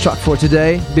my last track for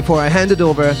today before I hand it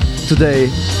over to the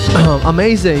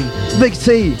amazing Big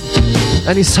T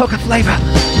and his soca flavor.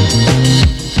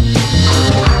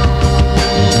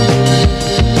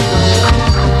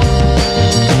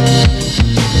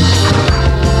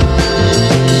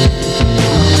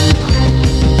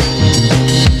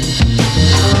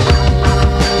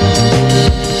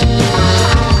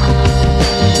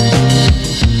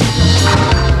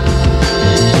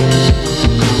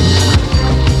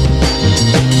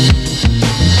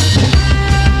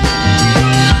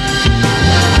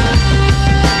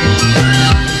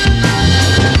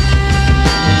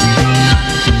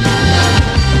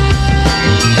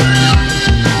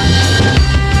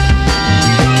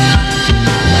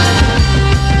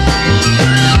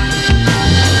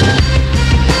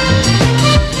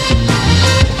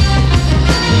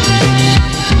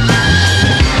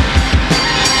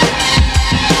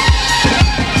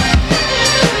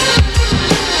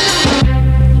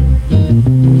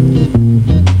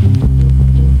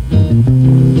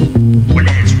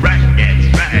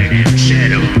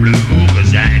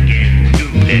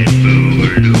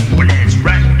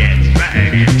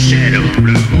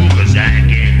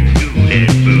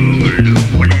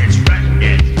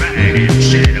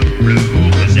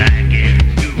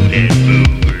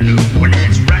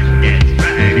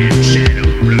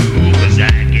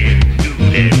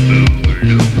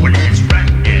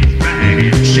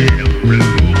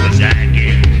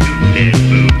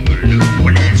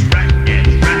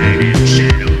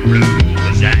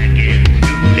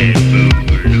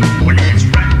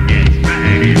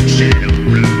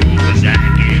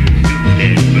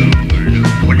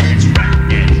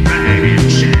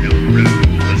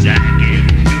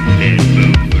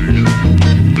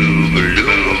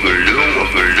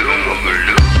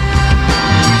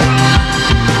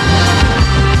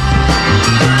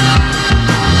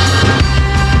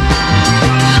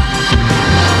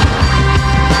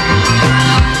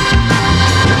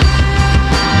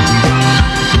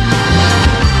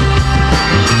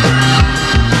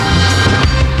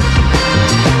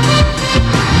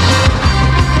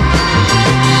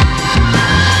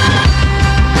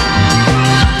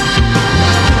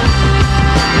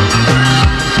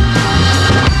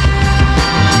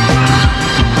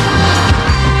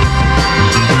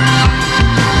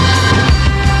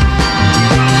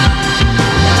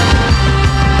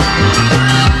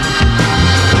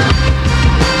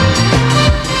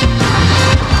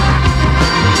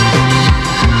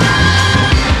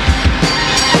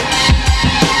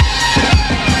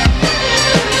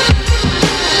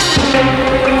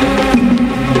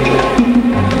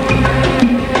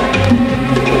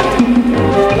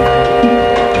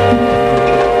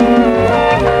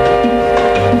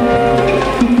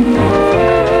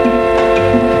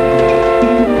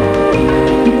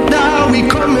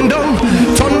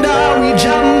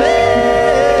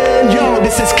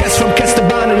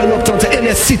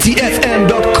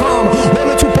 cityfm.com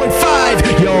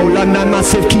 102.5. Yo, London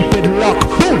Massive, keep it locked.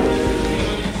 Boom.